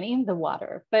Mediterranean, in the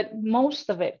water, but most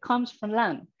of it comes from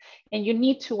land, and you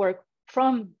need to work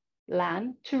from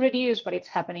land to reduce what is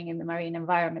happening in the marine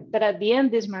environment. But at the end,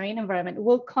 this marine environment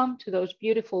will come to those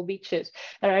beautiful beaches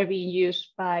that are being used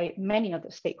by many of the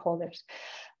stakeholders.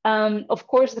 Of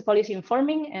course, the policy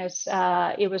informing, as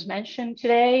it was mentioned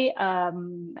today,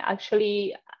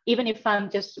 actually, even if I'm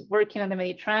just working on the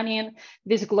Mediterranean,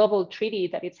 this global treaty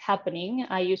that is happening,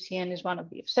 IUCN is one of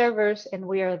the observers, and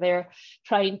we are there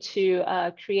trying to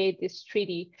create this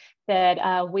treaty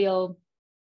that will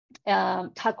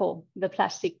tackle the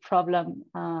plastic problem,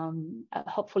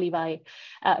 hopefully by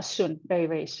soon, very,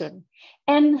 very soon.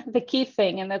 And the key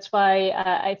thing, and that's why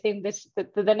I think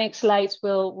the next slides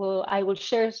I will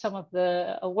share some of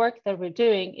the work that we're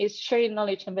doing, is sharing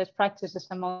knowledge and best practices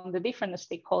among the different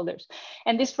stakeholders.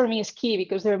 And this for me is key,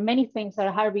 because there are many things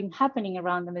that have been happening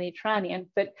around the Mediterranean,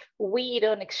 but we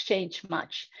don't exchange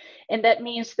much. And that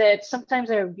means that sometimes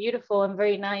there are beautiful and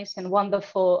very nice and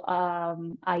wonderful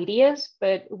ideas,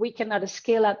 but we cannot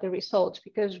scale up the results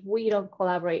because we don't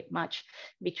collaborate much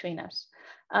between us.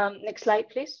 Next slide,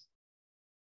 please.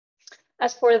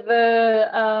 As for the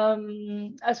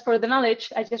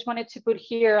knowledge, I just wanted to put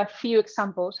here a few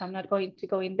examples. I'm not going to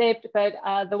go in depth, but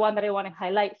the one that I want to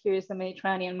highlight here is the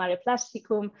Mediterranean Mare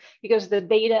Plasticum, because the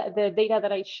data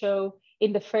that I show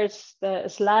in the first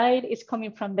slide is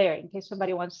coming from there, in case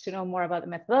somebody wants to know more about the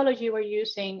methodology we're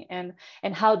using and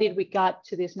how did we got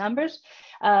to these numbers.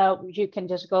 You can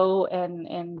just go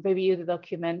and review the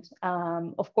document.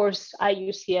 Of course,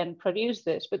 IUCN produced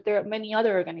this, but there are many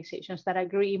other organizations that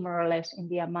agree more or less in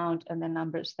the amount and the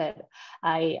numbers that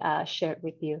I shared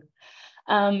with you.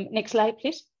 Next slide,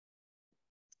 please.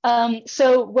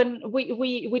 So when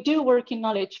we do work in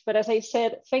knowledge, but as I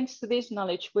said, thanks to this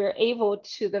knowledge, we're able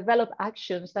to develop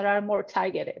actions that are more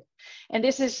targeted. And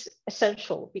this is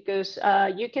essential, because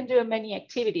you can do many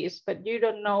activities, but you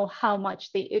don't know how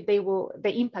much the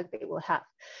impact they will have.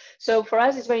 So for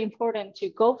us, it's very important to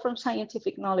go from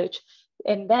scientific knowledge,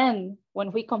 and then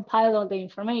when we compile all the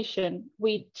information,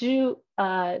 we do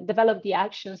develop the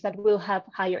actions that will have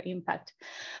higher impact.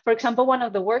 For example, one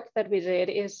of the work that we did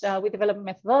is we developed a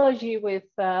methodology with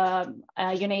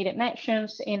United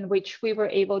Nations, in which we were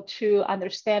able to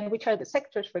understand which are the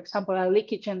sectors, for example, are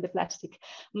leakaging the plastic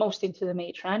most into the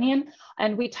Mediterranean.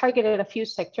 And we targeted a few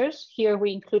sectors. Here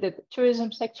we included the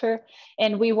tourism sector,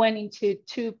 and we went into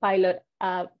two pilot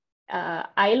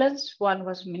islands. One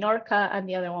was Minorca and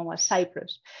the other one was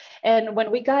Cyprus. And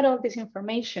when we got all this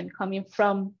information coming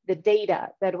from the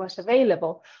data that was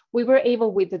available, we were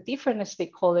able, with the different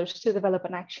stakeholders, to develop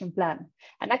an action plan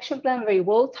very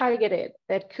well targeted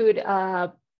that could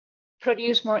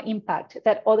produce more impact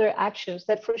than other actions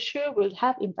that for sure will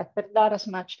have impact, but not as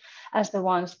much as the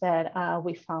ones that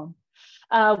we found.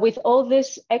 With all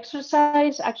this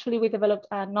exercise, actually, we developed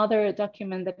another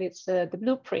document that is the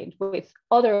blueprint with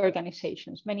other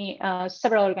organizations,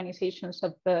 several organizations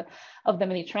of the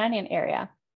Mediterranean area,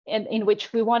 and in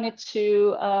which we wanted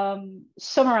to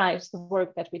summarize the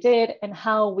work that we did and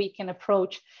how we can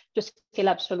approach to scale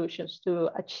up solutions to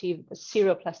achieve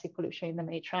zero plastic pollution in the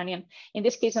Mediterranean. In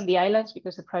this case, on the islands,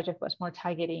 because the project was more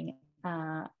targeting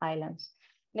islands.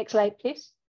 Next slide,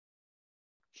 please.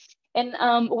 And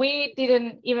we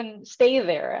didn't even stay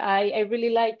there. I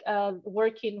really like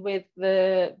working with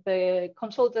the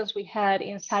consultants we had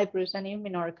in Cyprus and in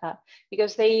Minorca,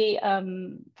 because they,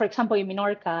 for example, in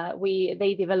Minorca,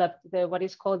 they developed what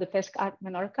is called the PESC Act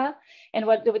Minorca. And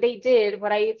what they did,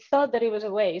 what I thought that it was a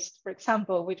waste, for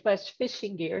example, which was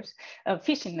fishing gears,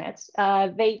 fishing nets,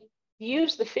 they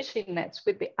use the fishing nets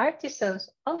with the artisans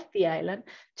of the island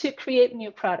to create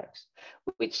new products,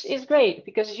 which is great,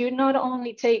 because you not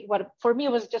only take what for me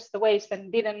was just the waste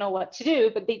and didn't know what to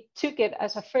do, but they took it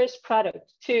as a first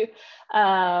product to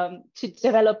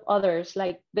develop others,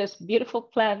 like this beautiful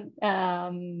plant. How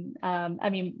do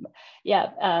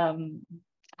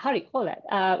you call that?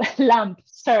 Lamp,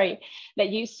 sorry, that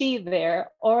you see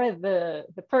there, or the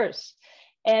purse.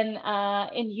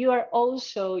 And you are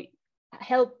also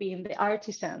helping the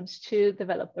artisans to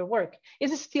develop their work.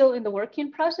 It's still in the working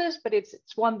process, but it's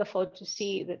wonderful to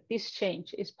see that this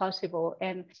change is possible.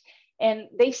 And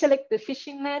they select the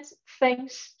fishing nets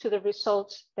thanks to the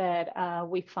results that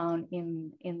we found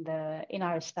in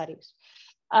our studies.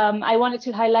 I wanted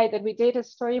to highlight that we did a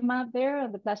story map there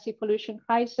on the plastic pollution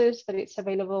crisis, that it's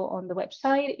available on the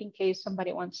website in case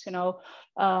somebody wants to know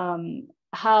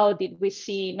how did we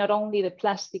see not only the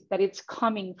plastic that it's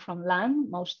coming from land,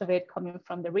 most of it coming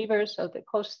from the rivers of the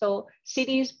coastal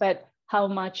cities, but how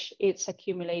much it's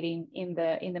accumulating in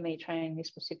the Mediterranean in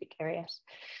specific areas.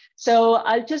 So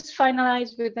I'll just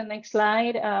finalize with the next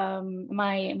slide,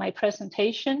 my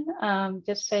presentation,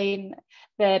 just saying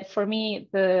that for me,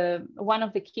 one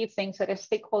of the key things that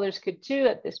stakeholders could do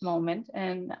at this moment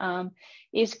and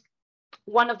is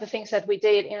one of the things that we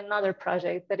did in another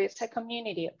project, that it's a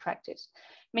community of practice,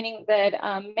 meaning that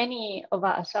many of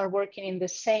us are working in the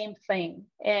same thing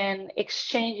and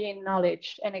exchanging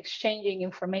knowledge and exchanging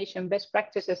information, best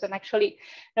practices, and actually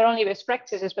not only best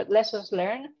practices, but lessons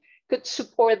learned could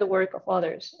support the work of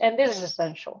others. And this is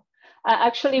essential.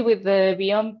 Actually, with the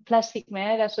Beyond Plastic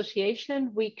Med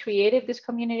Association, we created this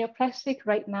community of plastic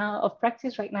right now, of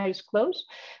practice. Right now is closed,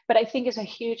 but I think it's a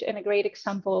huge and a great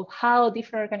example of how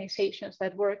different organizations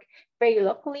that work very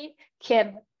locally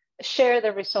can share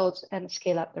the results and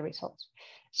scale up the results.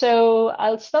 So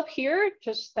I'll stop here.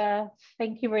 Just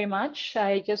thank you very much.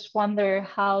 I just wonder,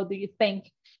 how do you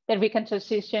think that we can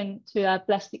transition to a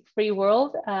plastic-free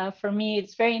world? For me,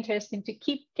 it's very interesting to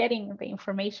keep getting the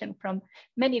information from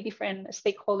many different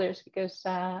stakeholders, because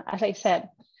as I said,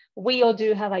 we all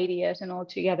do have ideas, and all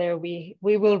together we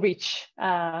will reach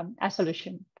a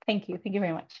solution. Thank you. Thank you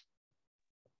very much.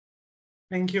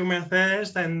 Thank you,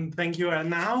 Mercedes, and thank you,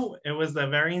 Arnau. It was a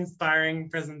very inspiring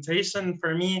presentation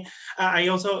for me. I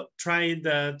also tried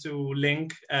to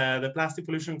link the plastic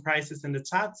pollution crisis in the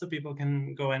chat so people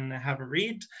can go and have a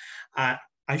read.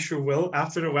 I sure will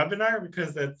after the webinar,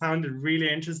 because it sounded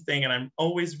really interesting, and I'm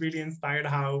always really inspired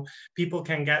how people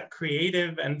can get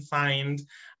creative and find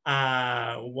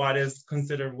what is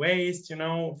considered waste, you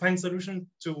know, find solutions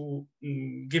to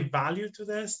give value to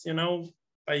this, you know,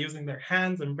 by using their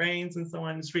hands and brains and so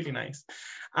on. It's really nice.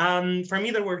 For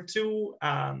me, there were two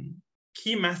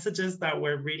key messages that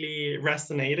were really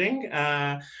resonating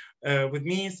with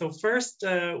me. So first,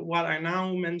 what I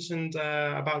now mentioned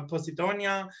about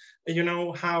Posidonia, you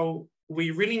know, how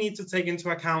we really need to take into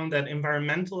account that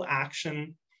environmental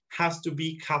action has to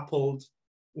be coupled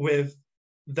with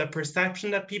the perception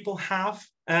that people have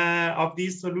of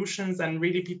these solutions, and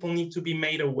really people need to be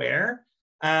made aware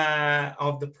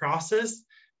of the process.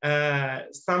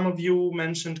 Some of you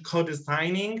mentioned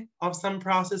co-designing of some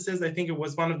processes. I think it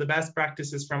was one of the best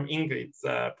practices from Ingrid's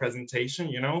presentation,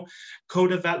 you know,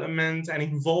 co-development and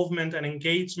involvement and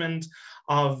engagement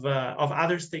of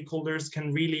other stakeholders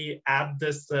can really add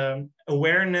this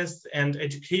awareness and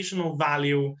educational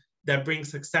value that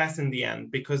brings success in the end,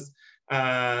 because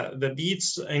the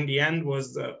beach in the end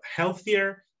was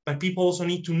healthier, but people also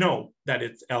need to know that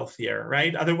it's healthier,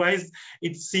 right? Otherwise,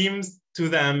 it seems to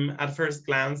them at first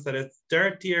glance that it's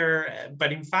dirtier,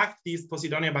 but in fact, these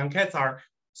Posidonia banquettes are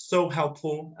so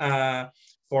helpful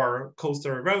for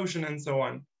coastal erosion and so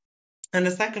on. And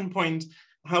the second point,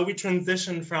 how we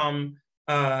transition from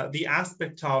the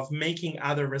aspect of making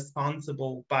others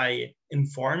responsible by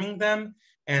informing them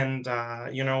and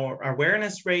you know,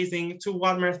 awareness raising, to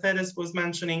what Mercedes was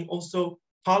mentioning, also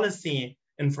policy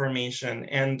information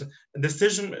and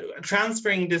decision,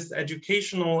 transferring this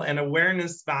educational and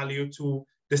awareness value to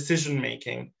decision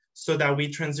making so that we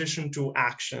transition to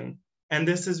action. And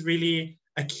this is really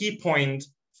a key point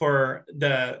for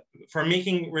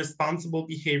making responsible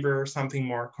behavior something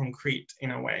more concrete in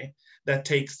a way that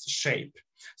takes shape.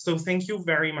 So thank you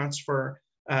very much for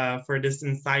this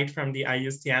insight from the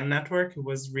IUCN network. It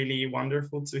was really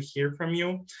wonderful to hear from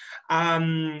you.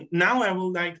 Now I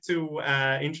would like to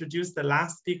introduce the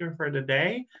last speaker for the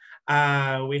day.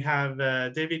 We have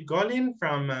David Golin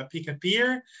from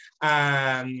Pier.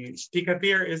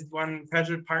 Pier is one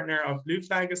project partner of Blue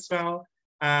Flag as well.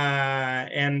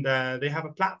 And they have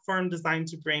a platform designed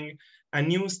to bring a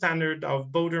new standard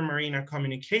of border marina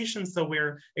communication. So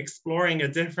we're exploring a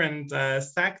different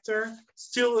sector,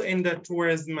 still in the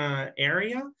tourism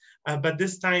area, but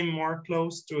this time more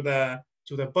close to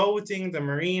the boating, the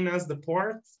marinas, the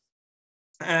ports.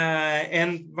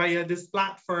 And via this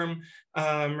platform,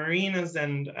 marinas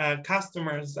and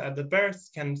customers at the berths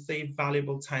can save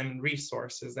valuable time and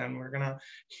resources. And we're gonna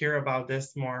hear about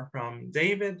this more from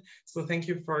David. So thank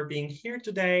you for being here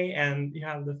today, and you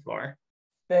have the floor.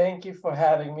 Thank you for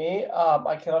having me.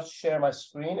 I cannot share my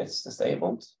screen. It's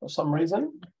disabled for some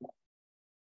reason.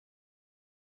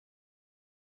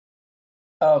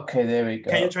 Okay, there we go.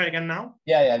 Can you try again now?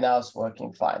 Yeah, now it's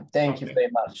working fine. Thank you very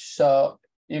much. So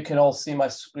you can all see my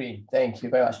screen. Thank you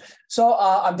very much. So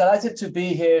I'm delighted to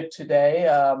be here today.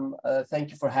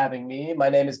 Thank you for having me. My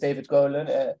name is David Golan,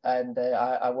 and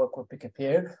I work with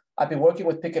Pier. I've been working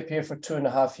with Pier for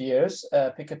 2.5 years.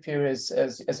 Pier is,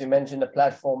 as you mentioned, a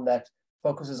platform that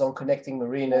focuses on connecting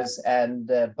marinas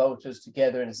and boaters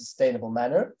together in a sustainable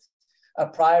manner.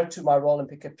 Prior to my role in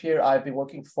Pier, I've been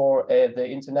working for the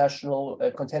international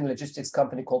container logistics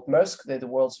company called Maersk. They're the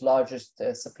world's largest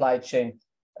supply chain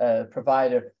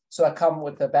provider. So I come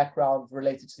with a background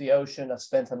related to the ocean. I've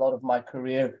spent a lot of my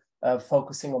career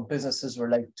focusing on businesses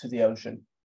related to the ocean.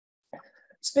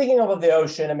 Speaking of the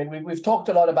ocean, I mean, we've talked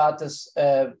a lot about this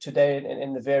today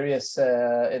in the various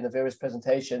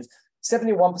presentations.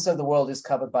 71% of the world is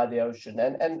covered by the ocean,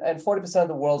 and 40% of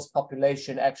the world's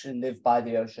population actually live by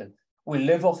the ocean. We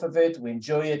live off of it, we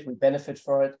enjoy it, we benefit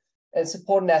from it, and it's an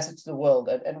important asset to the world.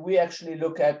 And we actually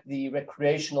look at the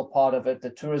recreational part of it, the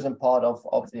tourism part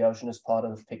of the ocean as part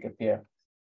of Pier.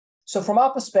 So from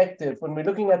our perspective, when we're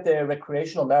looking at the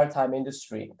recreational maritime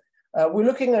industry, we're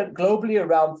looking at globally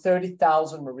around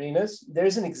 30,000 marinas. There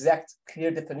is an exact clear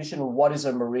definition of what is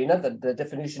a marina. The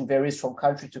definition varies from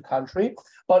country to country,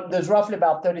 but there's roughly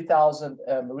about 30,000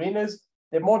 marinas.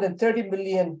 There are more than 30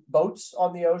 million boats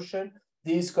on the ocean.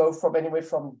 These go from anywhere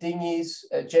from dinghies,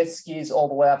 jet skis, all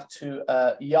the way up to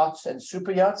yachts and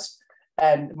super yachts.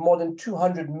 And more than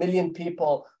 200 million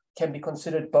people can be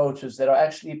considered boaters that are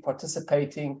actually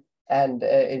participating and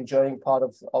enjoying part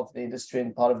of the industry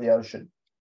and part of the ocean.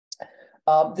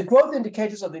 The growth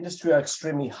indicators of the industry are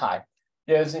extremely high.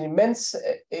 There's an immense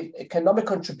economic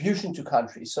contribution to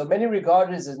countries. So many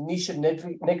regard it as niche and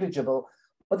negligible,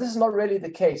 but this is not really the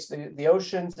case. The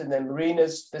oceans and the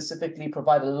marinas specifically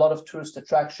provide a lot of tourist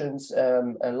attractions,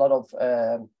 a lot of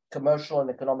commercial and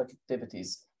economic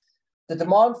activities. The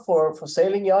demand for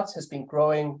sailing yachts has been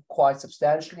growing quite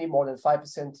substantially, more than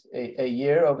 5% a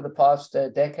year over the past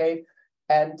decade.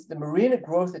 And the marina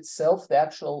growth itself, the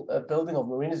actual building of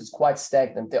marinas, is quite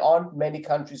stagnant. There aren't many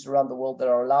countries around the world that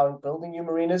are allowing building new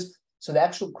marinas. So the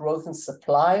actual growth and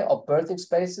supply of berthing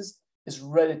spaces is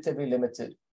relatively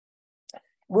limited.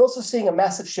 We're also seeing a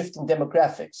massive shift in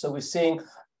demographics. So we're seeing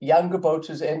younger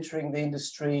boaters entering the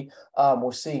industry.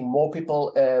 We're seeing more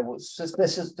people,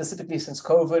 specifically since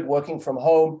COVID, working from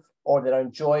home, or that are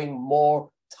enjoying more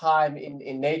time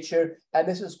in nature. And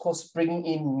this is, of course, bringing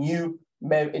in new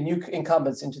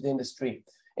incumbents into the industry.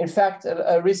 In fact,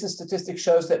 a recent statistic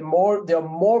shows that there are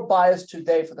more buyers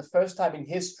today for the first time in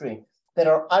history that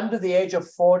are under the age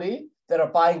of 40 that are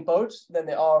buying boats than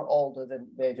they are older than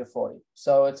the age of 40.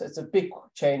 So it's a big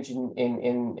change in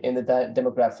the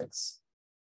demographics.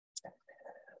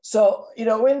 So,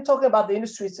 when talking about the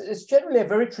industry, it's generally a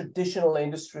very traditional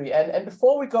industry. And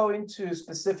before we go into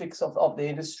specifics of the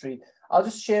industry, I'll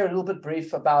just share a little bit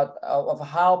brief about of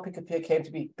how Pier came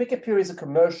to be. Pier is a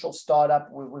commercial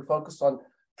startup. We focus on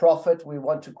profit. We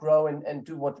want to grow and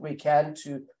do what we can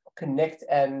to connect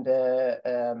and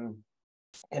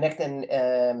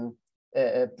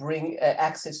bring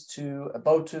access to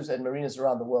boaters and marinas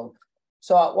around the world.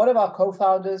 So one of our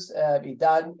co-founders,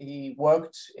 he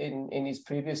worked in his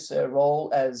previous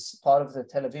role as part of the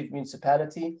Tel Aviv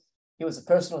municipality. He was a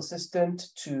personal assistant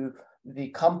to the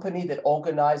company that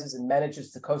organizes and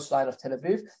manages the coastline of Tel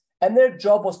Aviv. And their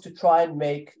job was to try and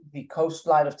make the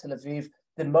coastline of Tel Aviv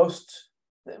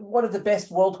one of the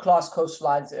best world-class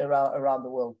coastlines around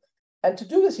the world. And to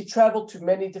do this, he traveled to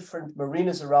many different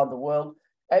marinas around the world.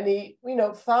 And he,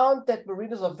 found that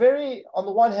marinas are on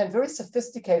the one hand, very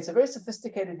sophisticated. It's a very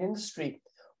sophisticated industry,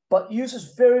 but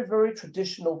uses very, very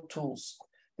traditional tools.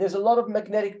 There's a lot of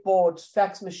magnetic boards,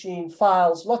 fax machine,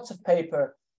 files, lots of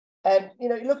paper. And, he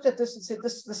looked at this and said,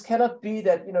 this cannot be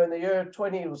that, in the year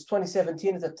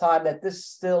 2017 at the time, that this is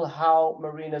still how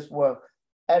marinas work.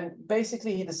 And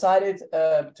basically he decided,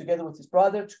 together with his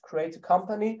brother, to create a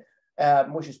company,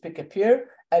 which is Pier.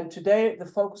 And today the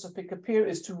focus of Pier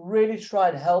is to really try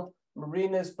and help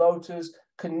marinas, boaters,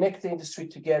 connect the industry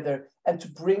together and to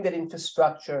bring that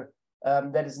infrastructure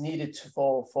that is needed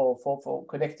for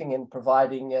connecting and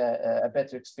providing a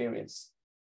better experience.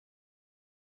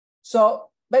 So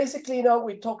basically,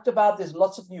 we talked about there's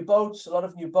lots of new boats, a lot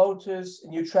of new boaters,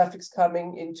 new traffic's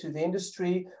coming into the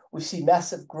industry. We see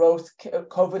massive growth.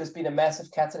 COVID has been a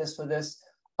massive catalyst for this.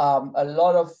 A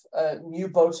lot of new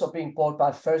boats are being bought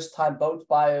by first-time boat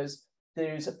buyers.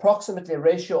 There is approximately a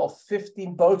ratio of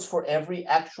 15 boats for every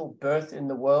actual berth in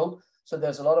the world. So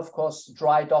there's a lot, of course,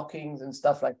 dry dockings and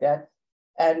stuff like that.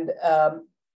 And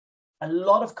a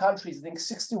lot of countries, I think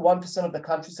 61% of the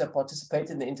countries that participate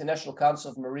in the International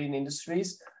Council of Marine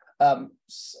Industries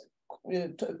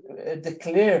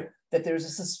declare that there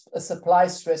is a supply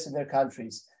stress in their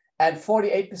countries. And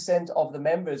 48% of the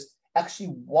members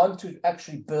actually want to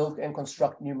build and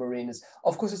construct new marinas.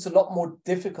 Of course, it's a lot more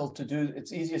difficult to do.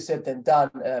 It's easier said than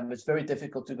done. It's very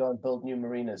difficult to go and build new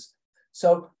marinas.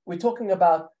 So we're talking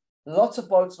about lots of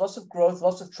boats, lots of growth,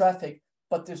 lots of traffic,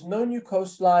 but there's no new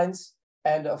coastlines.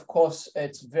 And of course,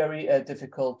 it's very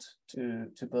difficult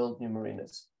to build new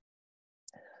marinas.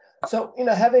 So,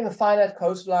 having a finite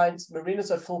coastlines, marinas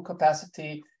are full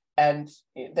capacity, and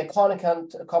they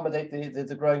can't accommodate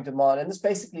the growing demand. And this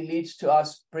basically leads to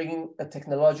us bringing a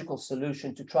technological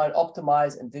solution to try and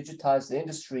optimize and digitize the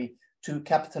industry to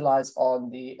capitalize on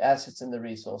the assets and the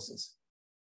resources.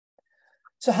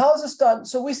 So how is this done?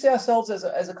 So we see ourselves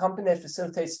as a company that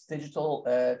facilitates digital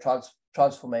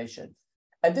transformation.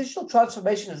 And digital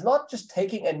transformation is not just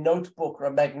taking a notebook or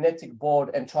a magnetic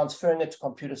board and transferring it to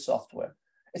computer software.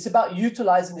 It's about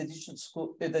utilizing the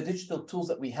digital tools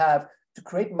that we have to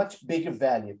create much bigger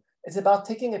value. It's about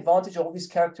taking advantage of all these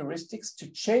characteristics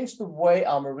to change the way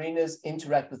our marinas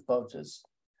interact with boaters.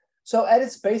 So at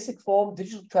its basic form,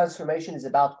 digital transformation is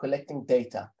about collecting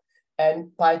data.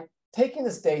 And by taking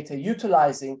this data,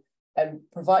 utilizing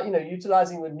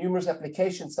with numerous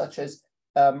applications such as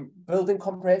building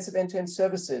comprehensive end-to-end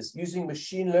services, using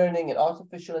machine learning and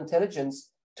artificial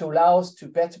intelligence to allow us to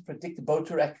better predict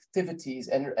boater activities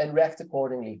and react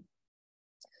accordingly.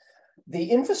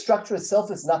 The infrastructure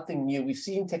itself is nothing new. We've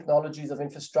seen technologies of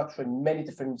infrastructure in many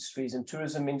different industries, in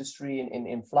tourism industry,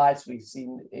 in flights, we've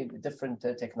seen different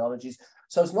technologies.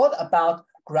 So it's not about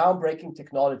groundbreaking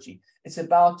technology. It's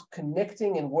about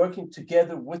connecting and working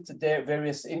together with the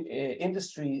various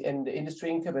industry and industry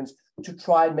incumbents to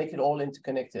try and make it all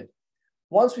interconnected.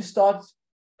 Once we start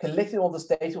collecting all this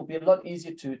data, it will be a lot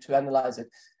easier to analyze it.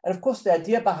 And of course, the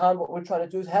idea behind what we're trying to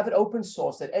do is have it open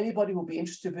source, that anybody who will be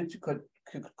interested in it could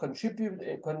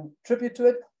contribute to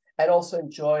it and also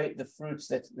enjoy the fruits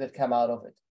that come out of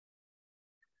it.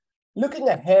 Looking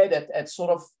ahead at sort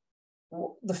of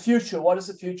the future, what is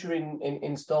the future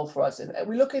in store for us? And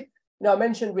we look at, I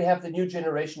mentioned we have the new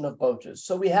generation of boaters.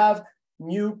 So we have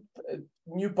new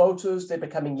boaters, they're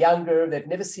becoming younger, they've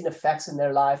never seen a fax in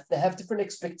their life, they have different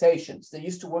expectations. They're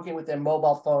used to working with their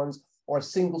mobile phones or a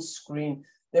single screen.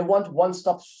 They want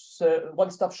one-stop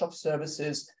shop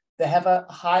services. They have a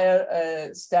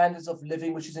higher standards of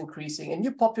living, which is increasing, and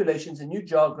new populations and new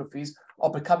geographies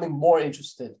are becoming more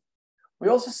interested.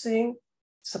 We're also seeing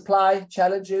supply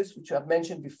challenges, which I've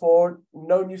mentioned before,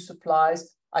 no new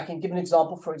supplies. I can give an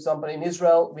example. For example, in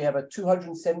Israel, we have a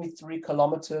 273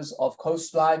 kilometers of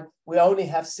coastline. We only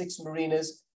have 6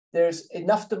 marinas. There's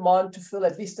enough demand to fill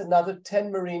at least another 10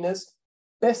 marinas.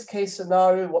 Best case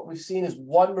scenario, what we've seen is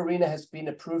 1 marina has been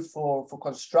approved for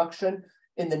construction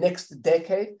in the next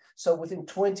decade. So within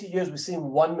 20 years, we're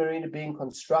seeing 1 marina being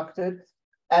constructed.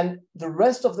 And the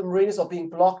rest of the marinas are being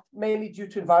blocked mainly due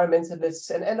to environmentalists.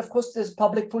 And of course, there's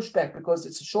public pushback because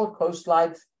it's a short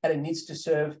coastline and it needs to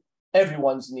serve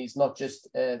everyone's needs, not just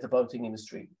the boating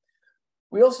industry.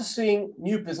 We're also seeing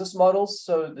new business models.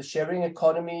 So the sharing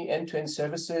economy, end-to-end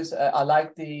services. I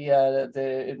like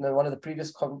in one of the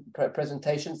previous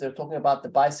presentations, they're talking about the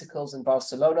bicycles in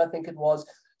Barcelona, I think it was.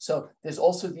 So there's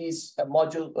also these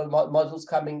modules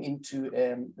coming into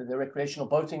the recreational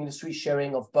boating industry,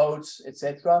 sharing of boats,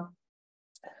 etc.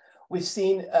 We've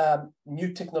seen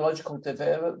new technological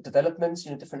developments,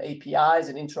 different APIs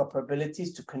and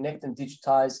interoperabilities to connect and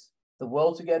digitize the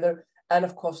world together. And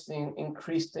of course, the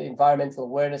increased environmental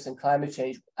awareness and climate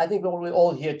change. I think what we're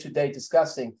all here today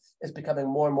discussing is becoming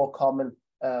more and more common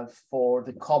for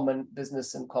the common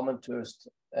business and common tourist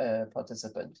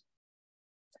participant.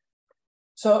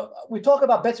 So we talk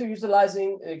about better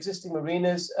utilizing existing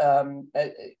marinas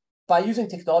by using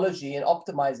technology and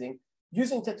optimizing.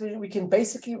 Using technology, we can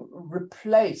basically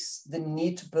replace the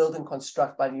need to build and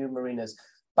construct by new marinas.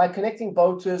 By connecting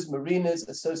boaters, marinas,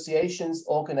 associations,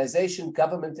 organizations,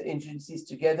 government agencies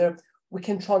together, we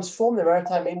can transform the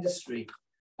maritime industry.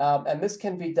 And this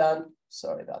can be done,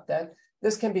 sorry about that.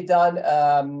 This can be done,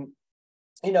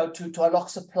 to unlock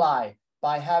supply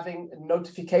by having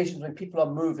notifications when people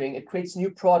are moving. It creates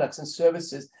new products and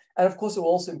services. And of course, it will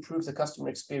also improve the customer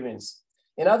experience.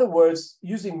 In other words,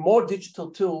 using more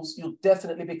digital tools, you'll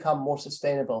definitely become more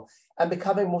sustainable. And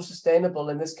becoming more sustainable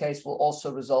in this case will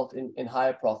also result in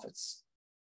higher profits.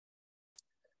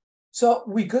 So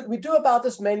we do about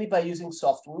this mainly by using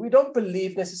software. We don't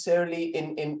believe necessarily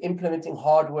in implementing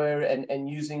hardware and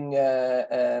using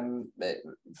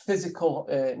physical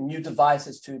new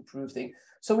devices to improve things.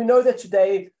 So we know that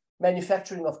today,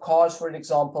 manufacturing of cars, for an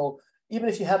example, even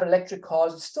if you have electric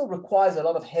cars, it still requires a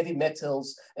lot of heavy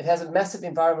metals. It has a massive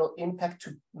environmental impact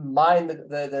to mine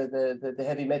the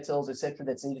heavy metals, etc.,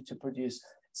 that's needed to produce.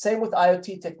 Same with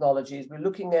IoT technologies. We're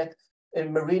looking at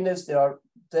in marinas, there are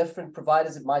different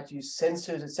providers that might use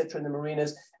sensors, etc., in the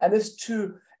marinas. And this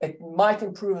too, it might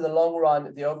improve in the long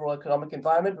run the overall economic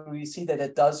environment, but we see that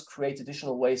it does create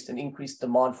additional waste and increased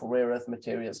demand for rare earth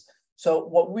materials. So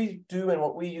what we do and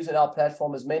what we use in our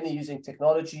platform is mainly using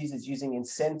technologies, is using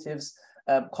incentives,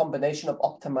 combination of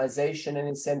optimization and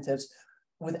incentives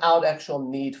without actual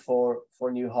need for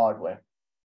new hardware.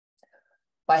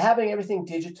 By having everything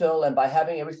digital and by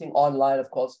having everything online, of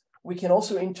course, we can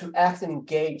also interact and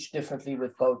engage differently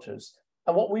with boaters.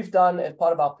 And what we've done as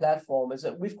part of our platform is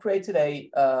that we've created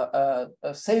a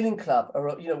sailing club,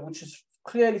 which is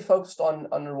clearly focused on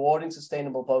rewarding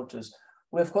sustainable boaters.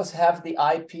 We, of course, have the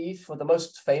IP for the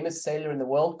most famous sailor in the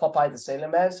world, Popeye the Sailor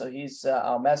Man. So he's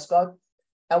our mascot.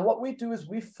 And what we do is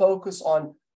we focus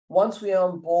on, once we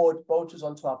onboard boaters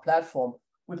onto our platform,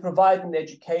 we provide an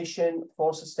education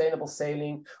for sustainable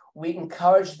sailing. We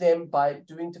encourage them by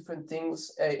doing different things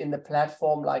in the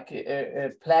platform, like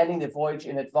planning the voyage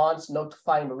in advance,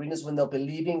 notifying marinas when they'll be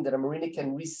leaving, that a marina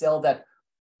can resell that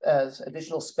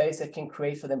additional space that can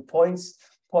create for them points.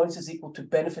 Points is equal to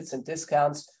benefits and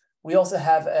discounts. We also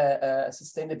have a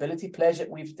sustainability pledge that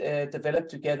we've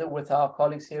developed together with our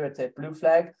colleagues here at the Blue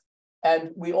Flag. And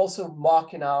we also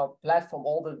mark in our platform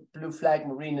all the Blue Flag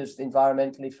marinas, the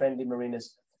environmentally friendly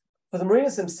marinas. For the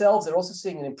marinas themselves, they're also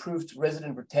seeing an improved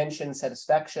resident retention,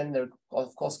 satisfaction. They're,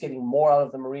 of course, getting more out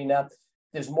of the marina.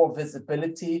 There's more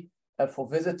visibility for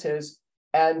visitors,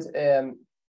 and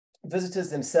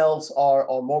visitors themselves are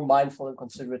more mindful and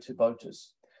considerate to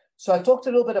boaters. So I talked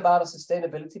a little bit about a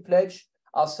sustainability pledge.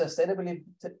 Our sustainability,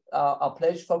 our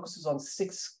pledge focuses on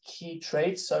 6 key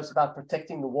traits. So it's about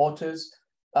protecting the waters,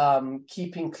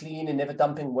 keeping clean and never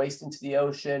dumping waste into the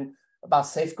ocean, about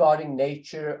safeguarding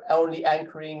nature, only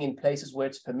anchoring in places where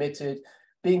it's permitted,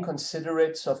 being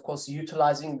considerate, so of course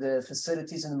utilizing the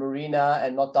facilities in the marina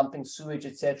and not dumping sewage,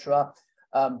 etc.,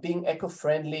 being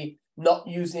eco-friendly, not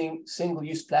using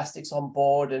single-use plastics on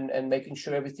board, and making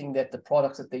sure everything that the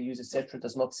products that they use, etc.,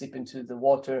 does not seep into the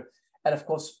water, and of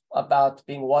course about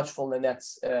being watchful, and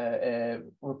that's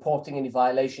reporting any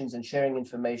violations and sharing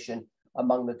information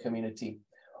among the community.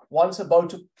 Once a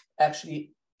boater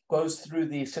actually goes through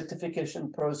the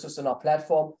certification process on our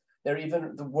platform,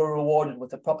 we're rewarded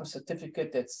with a proper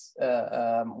certificate that's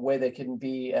where they can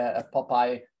be a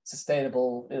Popeye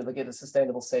sustainable, they get a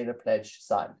sustainable sailor pledge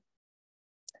signed.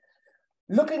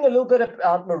 Looking a little bit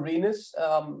about marinas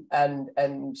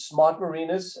and smart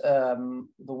marinas, the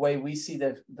way we see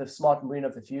the smart marina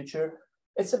of the future,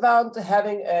 it's about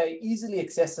having a easily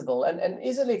accessible, and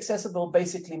easily accessible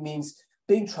basically means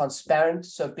being transparent,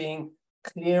 so being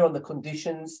clear on the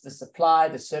conditions, the supply,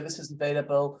 the services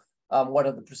available, what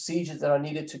are the procedures that are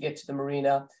needed to get to the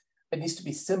marina. It needs to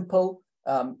be simple,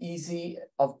 easy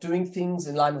of doing things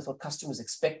in line with what customers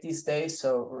expect these days.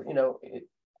 So,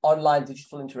 online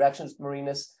digital interactions with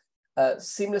marinas,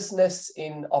 seamlessness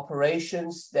in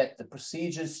operations, that the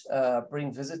procedures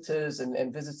bring visitors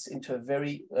and visits into a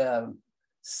very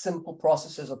simple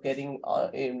processes of getting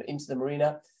into the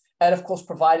marina, and of course,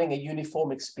 providing a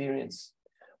uniform experience.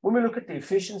 When we look at the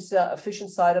efficient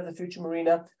side of the future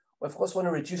marina, we of course want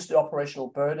to reduce the operational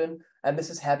burden, and this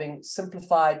is having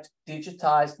simplified,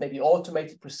 digitized, maybe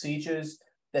automated procedures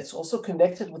that's also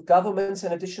connected with governments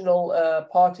and additional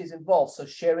parties involved. So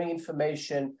sharing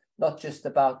information, not just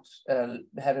about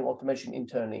having automation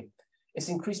internally. It's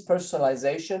increased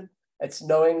personalization. It's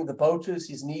knowing the boaters,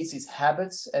 his needs, his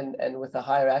habits, and with a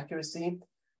higher accuracy.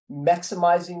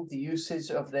 Maximizing the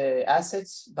usage of the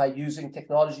assets by using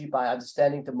technology, by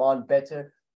understanding demand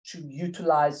better, to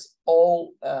utilize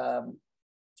all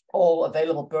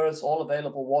available berths, all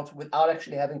available water, without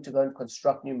actually having to go and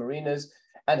construct new marinas,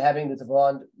 and having the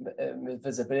demand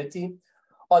visibility.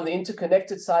 On the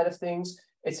interconnected side of things,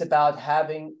 it's about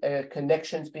having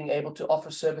connections, being able to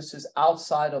offer services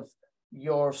outside of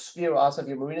your sphere, outside of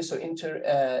your marina, so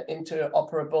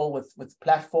interoperable with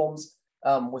platforms,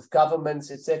 with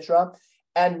governments, etc.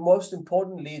 And most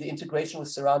importantly, the integration with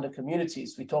surrounding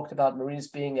communities. We talked about marinas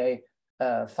being a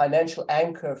financial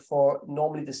anchor for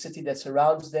normally the city that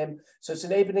surrounds them. So it's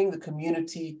enabling the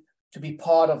community to be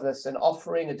part of this and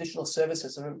offering additional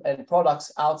services and products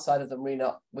outside of the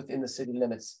marina within the city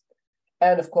limits.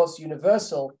 And of course,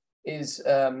 universal is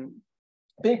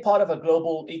being part of a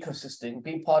global ecosystem,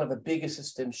 being part of a bigger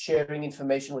system, sharing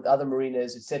information with other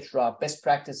marinas, etc., best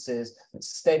practices,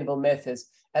 sustainable methods,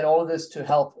 and all of this to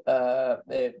help for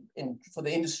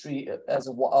the industry as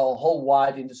a whole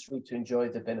wide industry to enjoy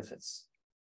the benefits.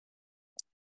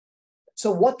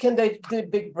 So what can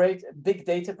big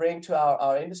data bring to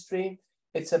our industry?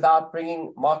 It's about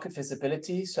bringing market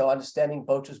visibility, so understanding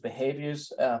boaters'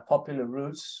 behaviors, popular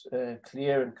routes,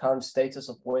 clear and current status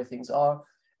of where things are.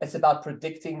 It's about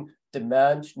predicting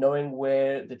demand, knowing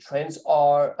where the trends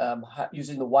are,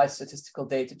 using the wide statistical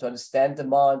data to understand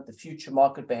demand, the future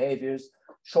market behaviors,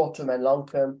 short-term and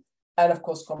long-term. and of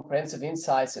course, comprehensive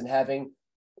insights and having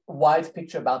a wide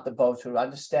picture about the boater,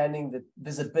 understanding the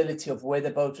visibility of where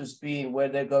the boaters be and where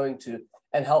they're going to,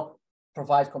 and help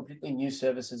provide completely new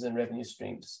services and revenue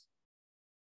streams.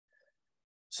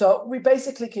 So we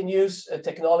basically can use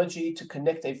technology to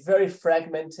connect a very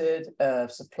fragmented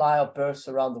supply of berths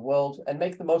around the world and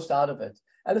make the most out of it.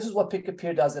 And this is what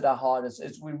Pier does at our heart,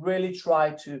 is we really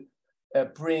try to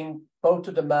bring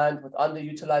boater demand with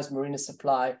underutilized marina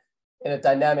supply in a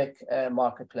dynamic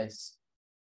marketplace.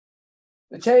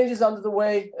 The change is under the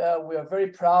way. We are very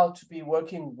proud to be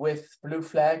working with Blue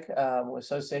Flag. We're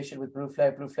associated with Blue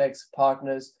Flag's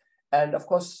partners. And of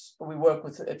course, we work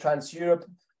with Trans-Europe,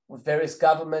 with various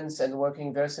governments and working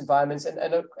in various environments. And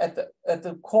at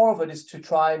the core of it is to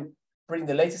try and bring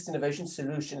the latest innovation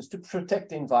solutions to protect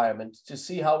the environment, to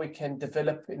see how we can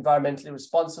develop environmentally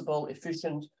responsible,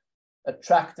 efficient,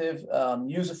 attractive,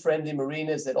 user-friendly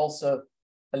marinas that also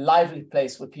a lively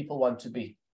place where people want to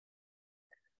be.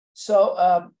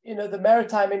 So, you know, the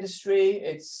maritime industry,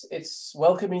 it's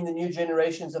welcoming the new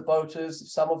generations of boaters. If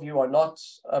some of you are not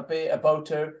a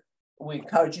boater, we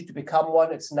encourage you to become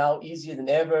one. It's now easier than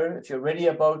ever. If you're already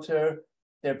a boater,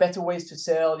 there are better ways to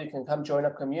sail. You can come join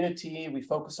our community. We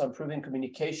focus on improving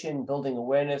communication, building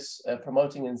awareness,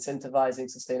 promoting and incentivizing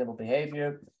sustainable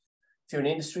behavior. If you're an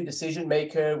industry decision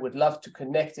maker, we'd love to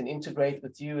connect and integrate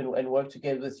with you and work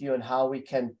together with you on how we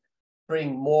can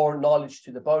bring more knowledge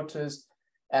to the boaters.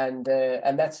 And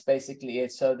that's basically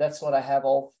it. So that's what I have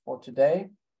all for today.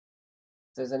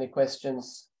 If there's any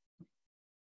questions.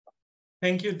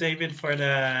 Thank you, David, for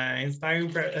the inspiring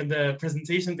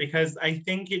presentation, because I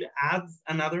think it adds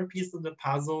another piece of the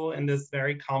puzzle in this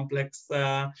very complex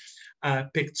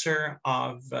picture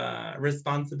of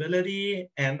responsibility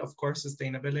and, of course,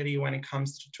 sustainability when it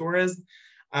comes to tourism.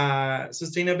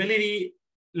 Sustainability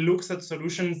looks at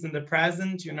solutions in the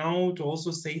present, you know, to also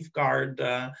safeguard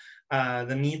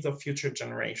the needs of future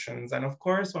generations. And of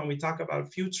course, when we talk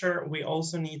about future, we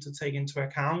also need to take into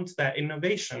account that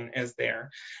innovation is there.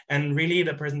 And really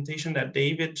the presentation that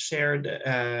David shared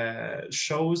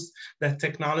shows that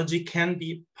technology can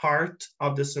be part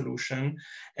of the solution.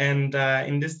 And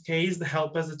in this case,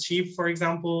 help us achieve, for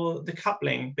example,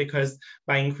 decoupling, because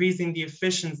by increasing the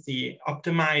efficiency,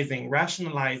 optimizing,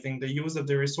 rationalizing the use of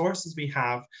the resources we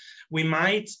have, we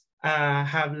might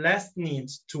have less need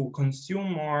to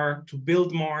consume more, to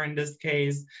build more in this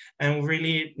case, and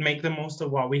really make the most of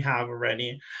what we have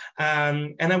already.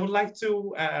 And I would like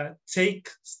to take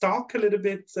stock a little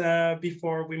bit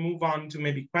before we move on to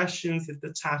maybe questions, if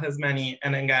the chat has many.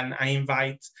 And again, I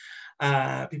invite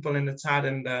people in the chat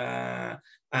and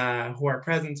who are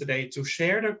present today to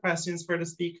share their questions for the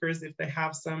speakers if they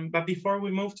have some. But before we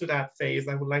move to that phase,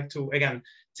 I would like to, again,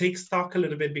 take stock a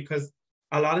little bit, because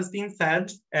a lot is being said,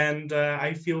 and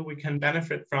I feel we can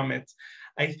benefit from it.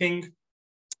 I think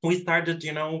we started,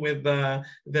 you know, with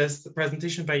this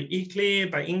presentation by ICLEI,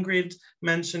 by Ingrid,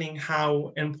 mentioning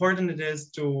how important it is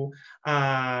to,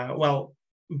 well,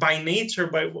 by nature,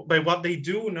 by what they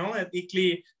do, no, at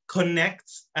ICLEI, connect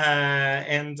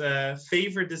and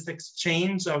favor this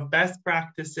exchange of best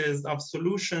practices, of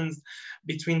solutions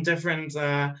between different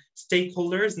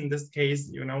stakeholders. In this case,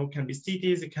 you know, it can be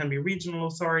cities, it can be regional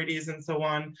authorities, and so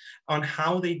on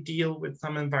how they deal with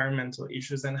some environmental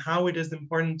issues, and how it is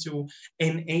important to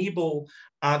enable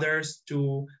others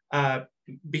to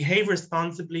behave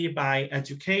responsibly by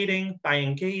educating, by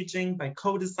engaging, by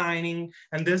co-designing.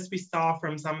 And this we saw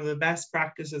from some of the best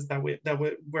practices that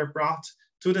were brought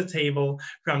to the table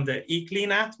from the ICLEI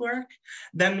network.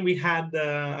 Then we had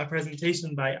a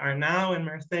presentation by Arnau and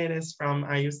Mercedes from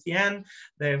IUCN.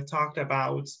 They've talked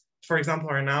about, for example,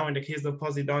 Arnau, in the case of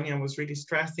Posidonia, was really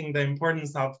stressing the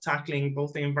importance of tackling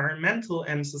both the environmental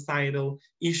and societal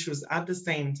issues at the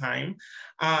same time.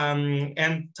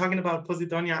 And talking about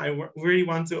Posidonia, I really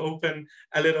want to open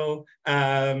a little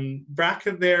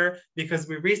bracket there, because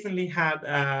we recently had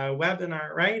a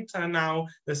webinar, right? Now,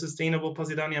 the Sustainable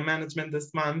Posidonia Management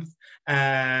this month,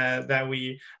 that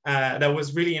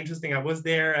was really interesting. I was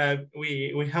there.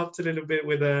 We helped a little bit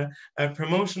with a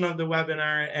promotion of the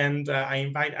webinar, and I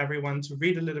invite everyone to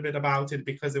read a little bit about it,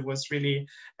 because it was really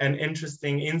an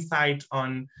interesting insight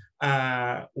on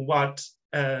what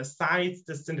sites,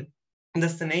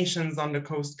 destinations on the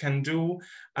coast can do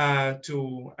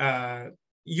to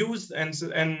use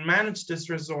and manage this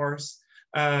resource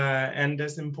and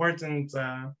this important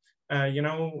you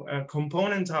know,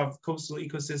 component of coastal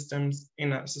ecosystems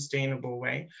in a sustainable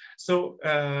way. So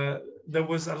there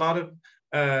was a lot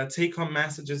of take-home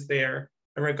messages there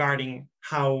regarding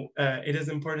how it is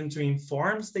important to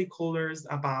inform stakeholders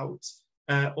about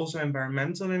also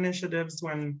environmental initiatives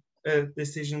when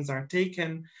decisions are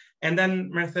taken. And then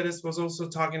Mercedes was also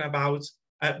talking about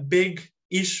a big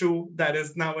issue that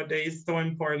is nowadays so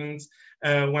important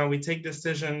when we take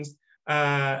decisions,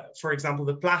 for example,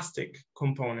 the plastic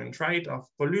component, right, of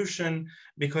pollution,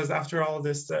 because after all,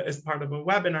 this is part of a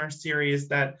webinar series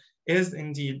that is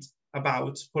indeed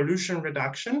about pollution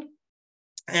reduction.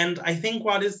 And I think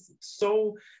what is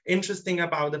so interesting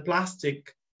about the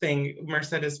plastic thing,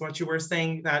 Mercedes, what you were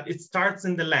saying, that it starts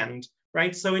in the land,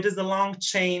 right? So it is a long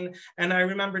chain. And I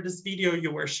remember this video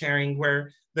you were sharing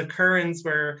where the currents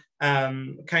were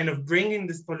kind of bringing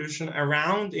this pollution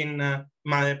around in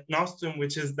Mare Nostrum,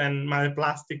 which is then Mare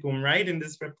Plasticum, right, in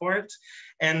this report.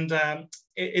 And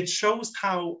it shows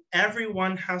how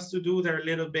everyone has to do their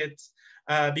little bit,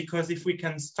 because if we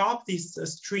can stop these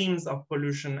streams of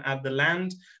pollution at the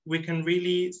land, we can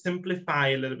really simplify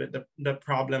a little bit the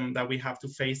problem that we have to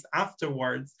face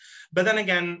afterwards. But then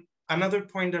again, another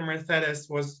point that Mercedes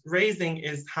was raising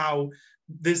is how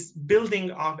this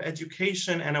building of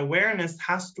education and awareness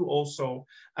has to also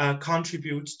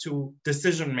contribute to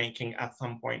decision-making at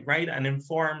some point, right? And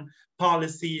inform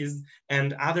policies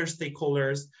and other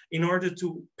stakeholders in order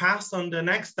to pass on the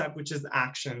next step, which is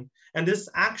action. And this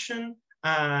action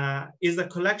is a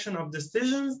collection of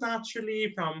decisions,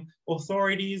 naturally, from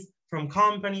authorities, from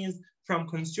companies, from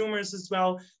consumers as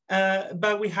well.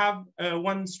 But we have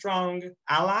one strong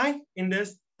ally in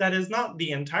this that is not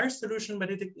the entire solution, but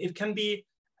it can be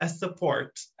a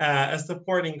support, a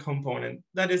supporting component.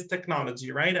 That is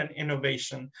technology, right, and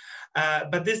innovation.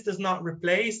 But this does not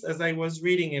replace, as I was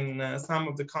reading in some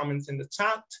of the comments in the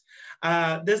chat,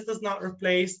 this does not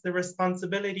replace the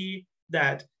responsibility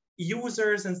that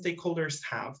users and stakeholders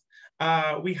have.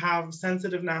 We have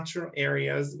sensitive natural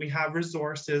areas, we have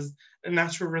resources,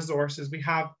 natural resources, we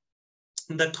have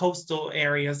the coastal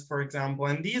areas, for example,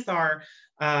 and these are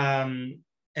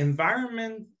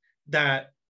environments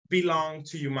that belong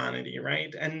to humanity,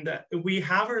 right? And we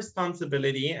have a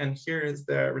responsibility, and here is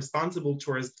the responsible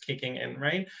tourist kicking in,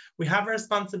 right? We have a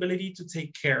responsibility to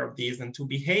take care of these and to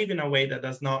behave in a way that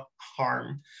does not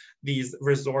harm these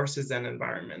resources and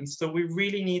environments. So we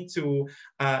really need to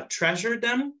treasure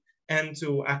them and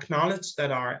to acknowledge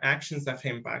that our actions have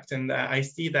impact. And I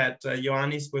see that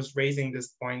Ioannis was raising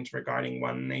this point regarding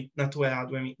Natura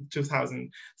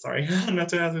 2000, sorry,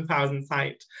 Natura 2000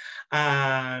 site.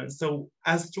 So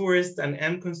as tourists and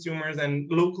end consumers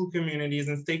and local communities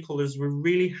and stakeholders, we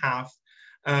really have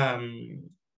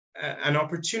an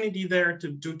opportunity there to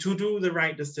do the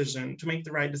right decision, to make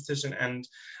the right decision, and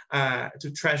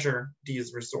to treasure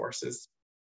these resources.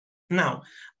 Now,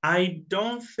 I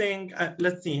don't think,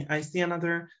 let's see, I see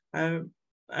another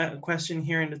question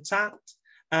here in the chat.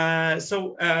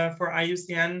 So for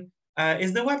IUCN,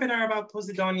 is the webinar about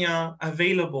Posidonia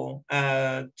available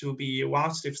to be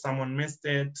watched if someone missed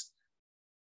it?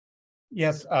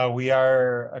 Yes, we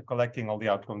are collecting all the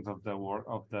outcomes of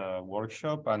the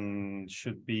workshop, and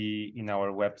should be in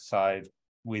our website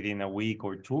within a week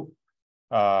or two.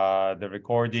 The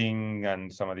recording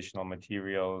and some additional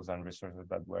materials and resources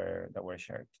that were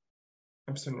shared.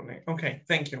 Absolutely. Okay,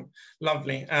 thank you.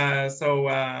 Lovely.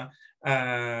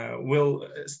 We'll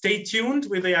stay tuned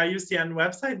with the IUCN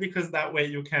website, because that way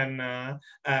you can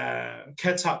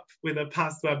catch up with the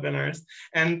past webinars.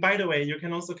 And by the way, you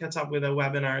can also catch up with the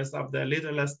webinars of the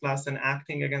Little Less Plus and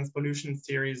Acting Against Pollution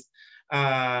series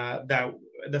that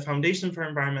the Foundation for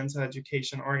Environmental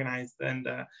Education organized in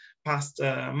the past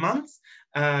months,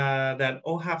 that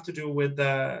all have to do with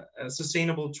the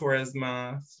sustainable tourism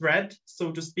thread,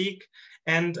 so to speak,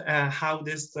 and how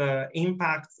this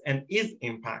impacts and is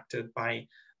impacted by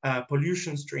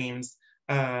pollution streams,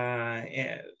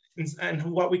 and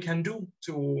what we can do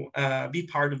to be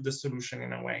part of the solution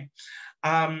in a way.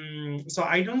 So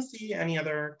I don't see any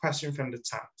other question from the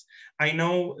chat. I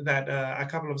know that a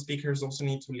couple of speakers also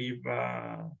need to leave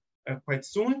quite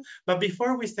soon, but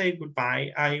before we say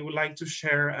goodbye, I would like to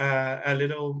share a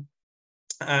little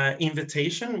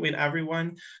invitation with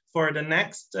everyone for the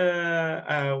next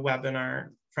webinar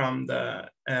from the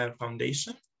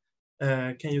foundation.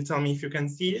 Can you tell me if you can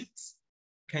see it?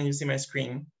 Can you see my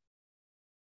screen?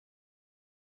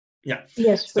 Yeah.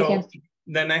 Yes, we can.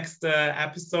 The next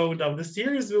episode of the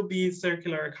series will be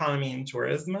Circular Economy in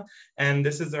Tourism, and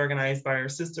this is organized by our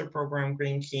sister program,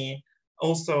 Green Key,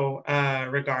 also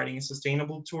regarding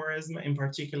sustainable tourism, in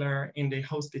particular in the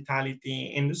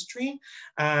hospitality industry.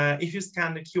 If you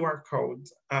scan the QR code,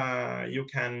 you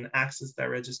can access the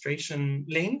registration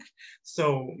link.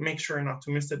 So make sure not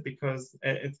to miss it, because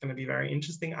it's going to be very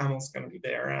interesting. I'm also going to be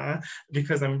there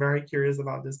because I'm very curious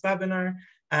about this webinar.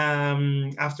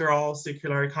 After all,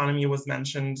 circular economy was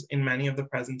mentioned in many of the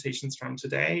presentations from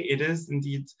today. It is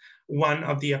indeed one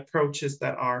of the approaches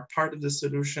that are part of the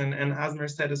solution. And as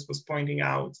Mercedes was pointing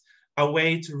out, a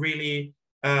way to really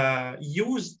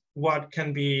use what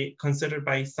can be considered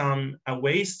by some a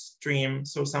waste stream,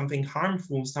 so something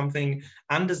harmful, something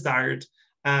undesired,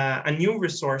 a new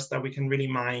resource that we can really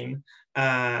mine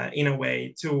in a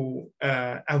way to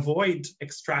avoid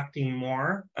extracting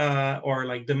more or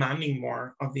like demanding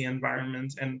more of the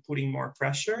environment and putting more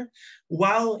pressure,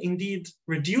 while indeed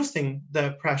reducing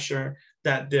the pressure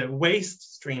that the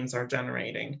waste streams are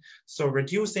generating. So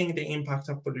reducing the impact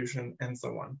of pollution and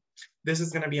so on. This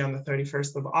is going to be on the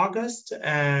 31st of August,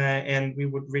 and we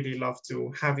would really love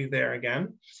to have you there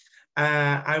again.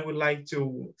 I would like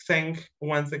to thank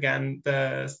once again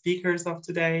the speakers of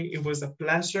today. It was a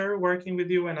pleasure working with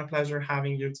you and a pleasure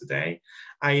having you today.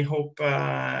 I hope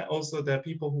also the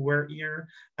people who were here,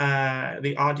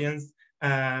 the audience,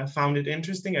 found it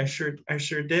interesting. I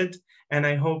sure did. And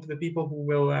I hope the people who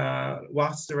will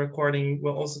watch the recording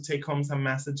will also take home some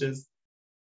messages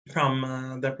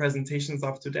from the presentations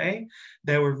of today.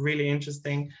 They were really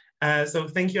interesting. So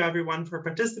thank you everyone for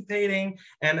participating,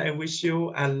 and I wish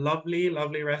you a lovely,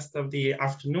 lovely rest of the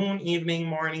afternoon, evening,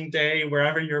 morning, day,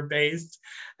 wherever you're based,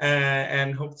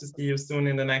 and hope to see you soon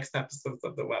in the next episodes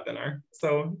of the webinar.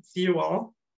 So see you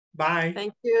all. Bye.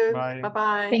 Thank you. Bye.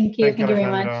 Bye-bye. Thank you. Thank you very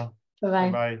much. Alejandra.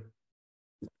 Bye-bye. Bye.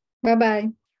 Bye-bye.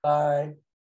 Bye.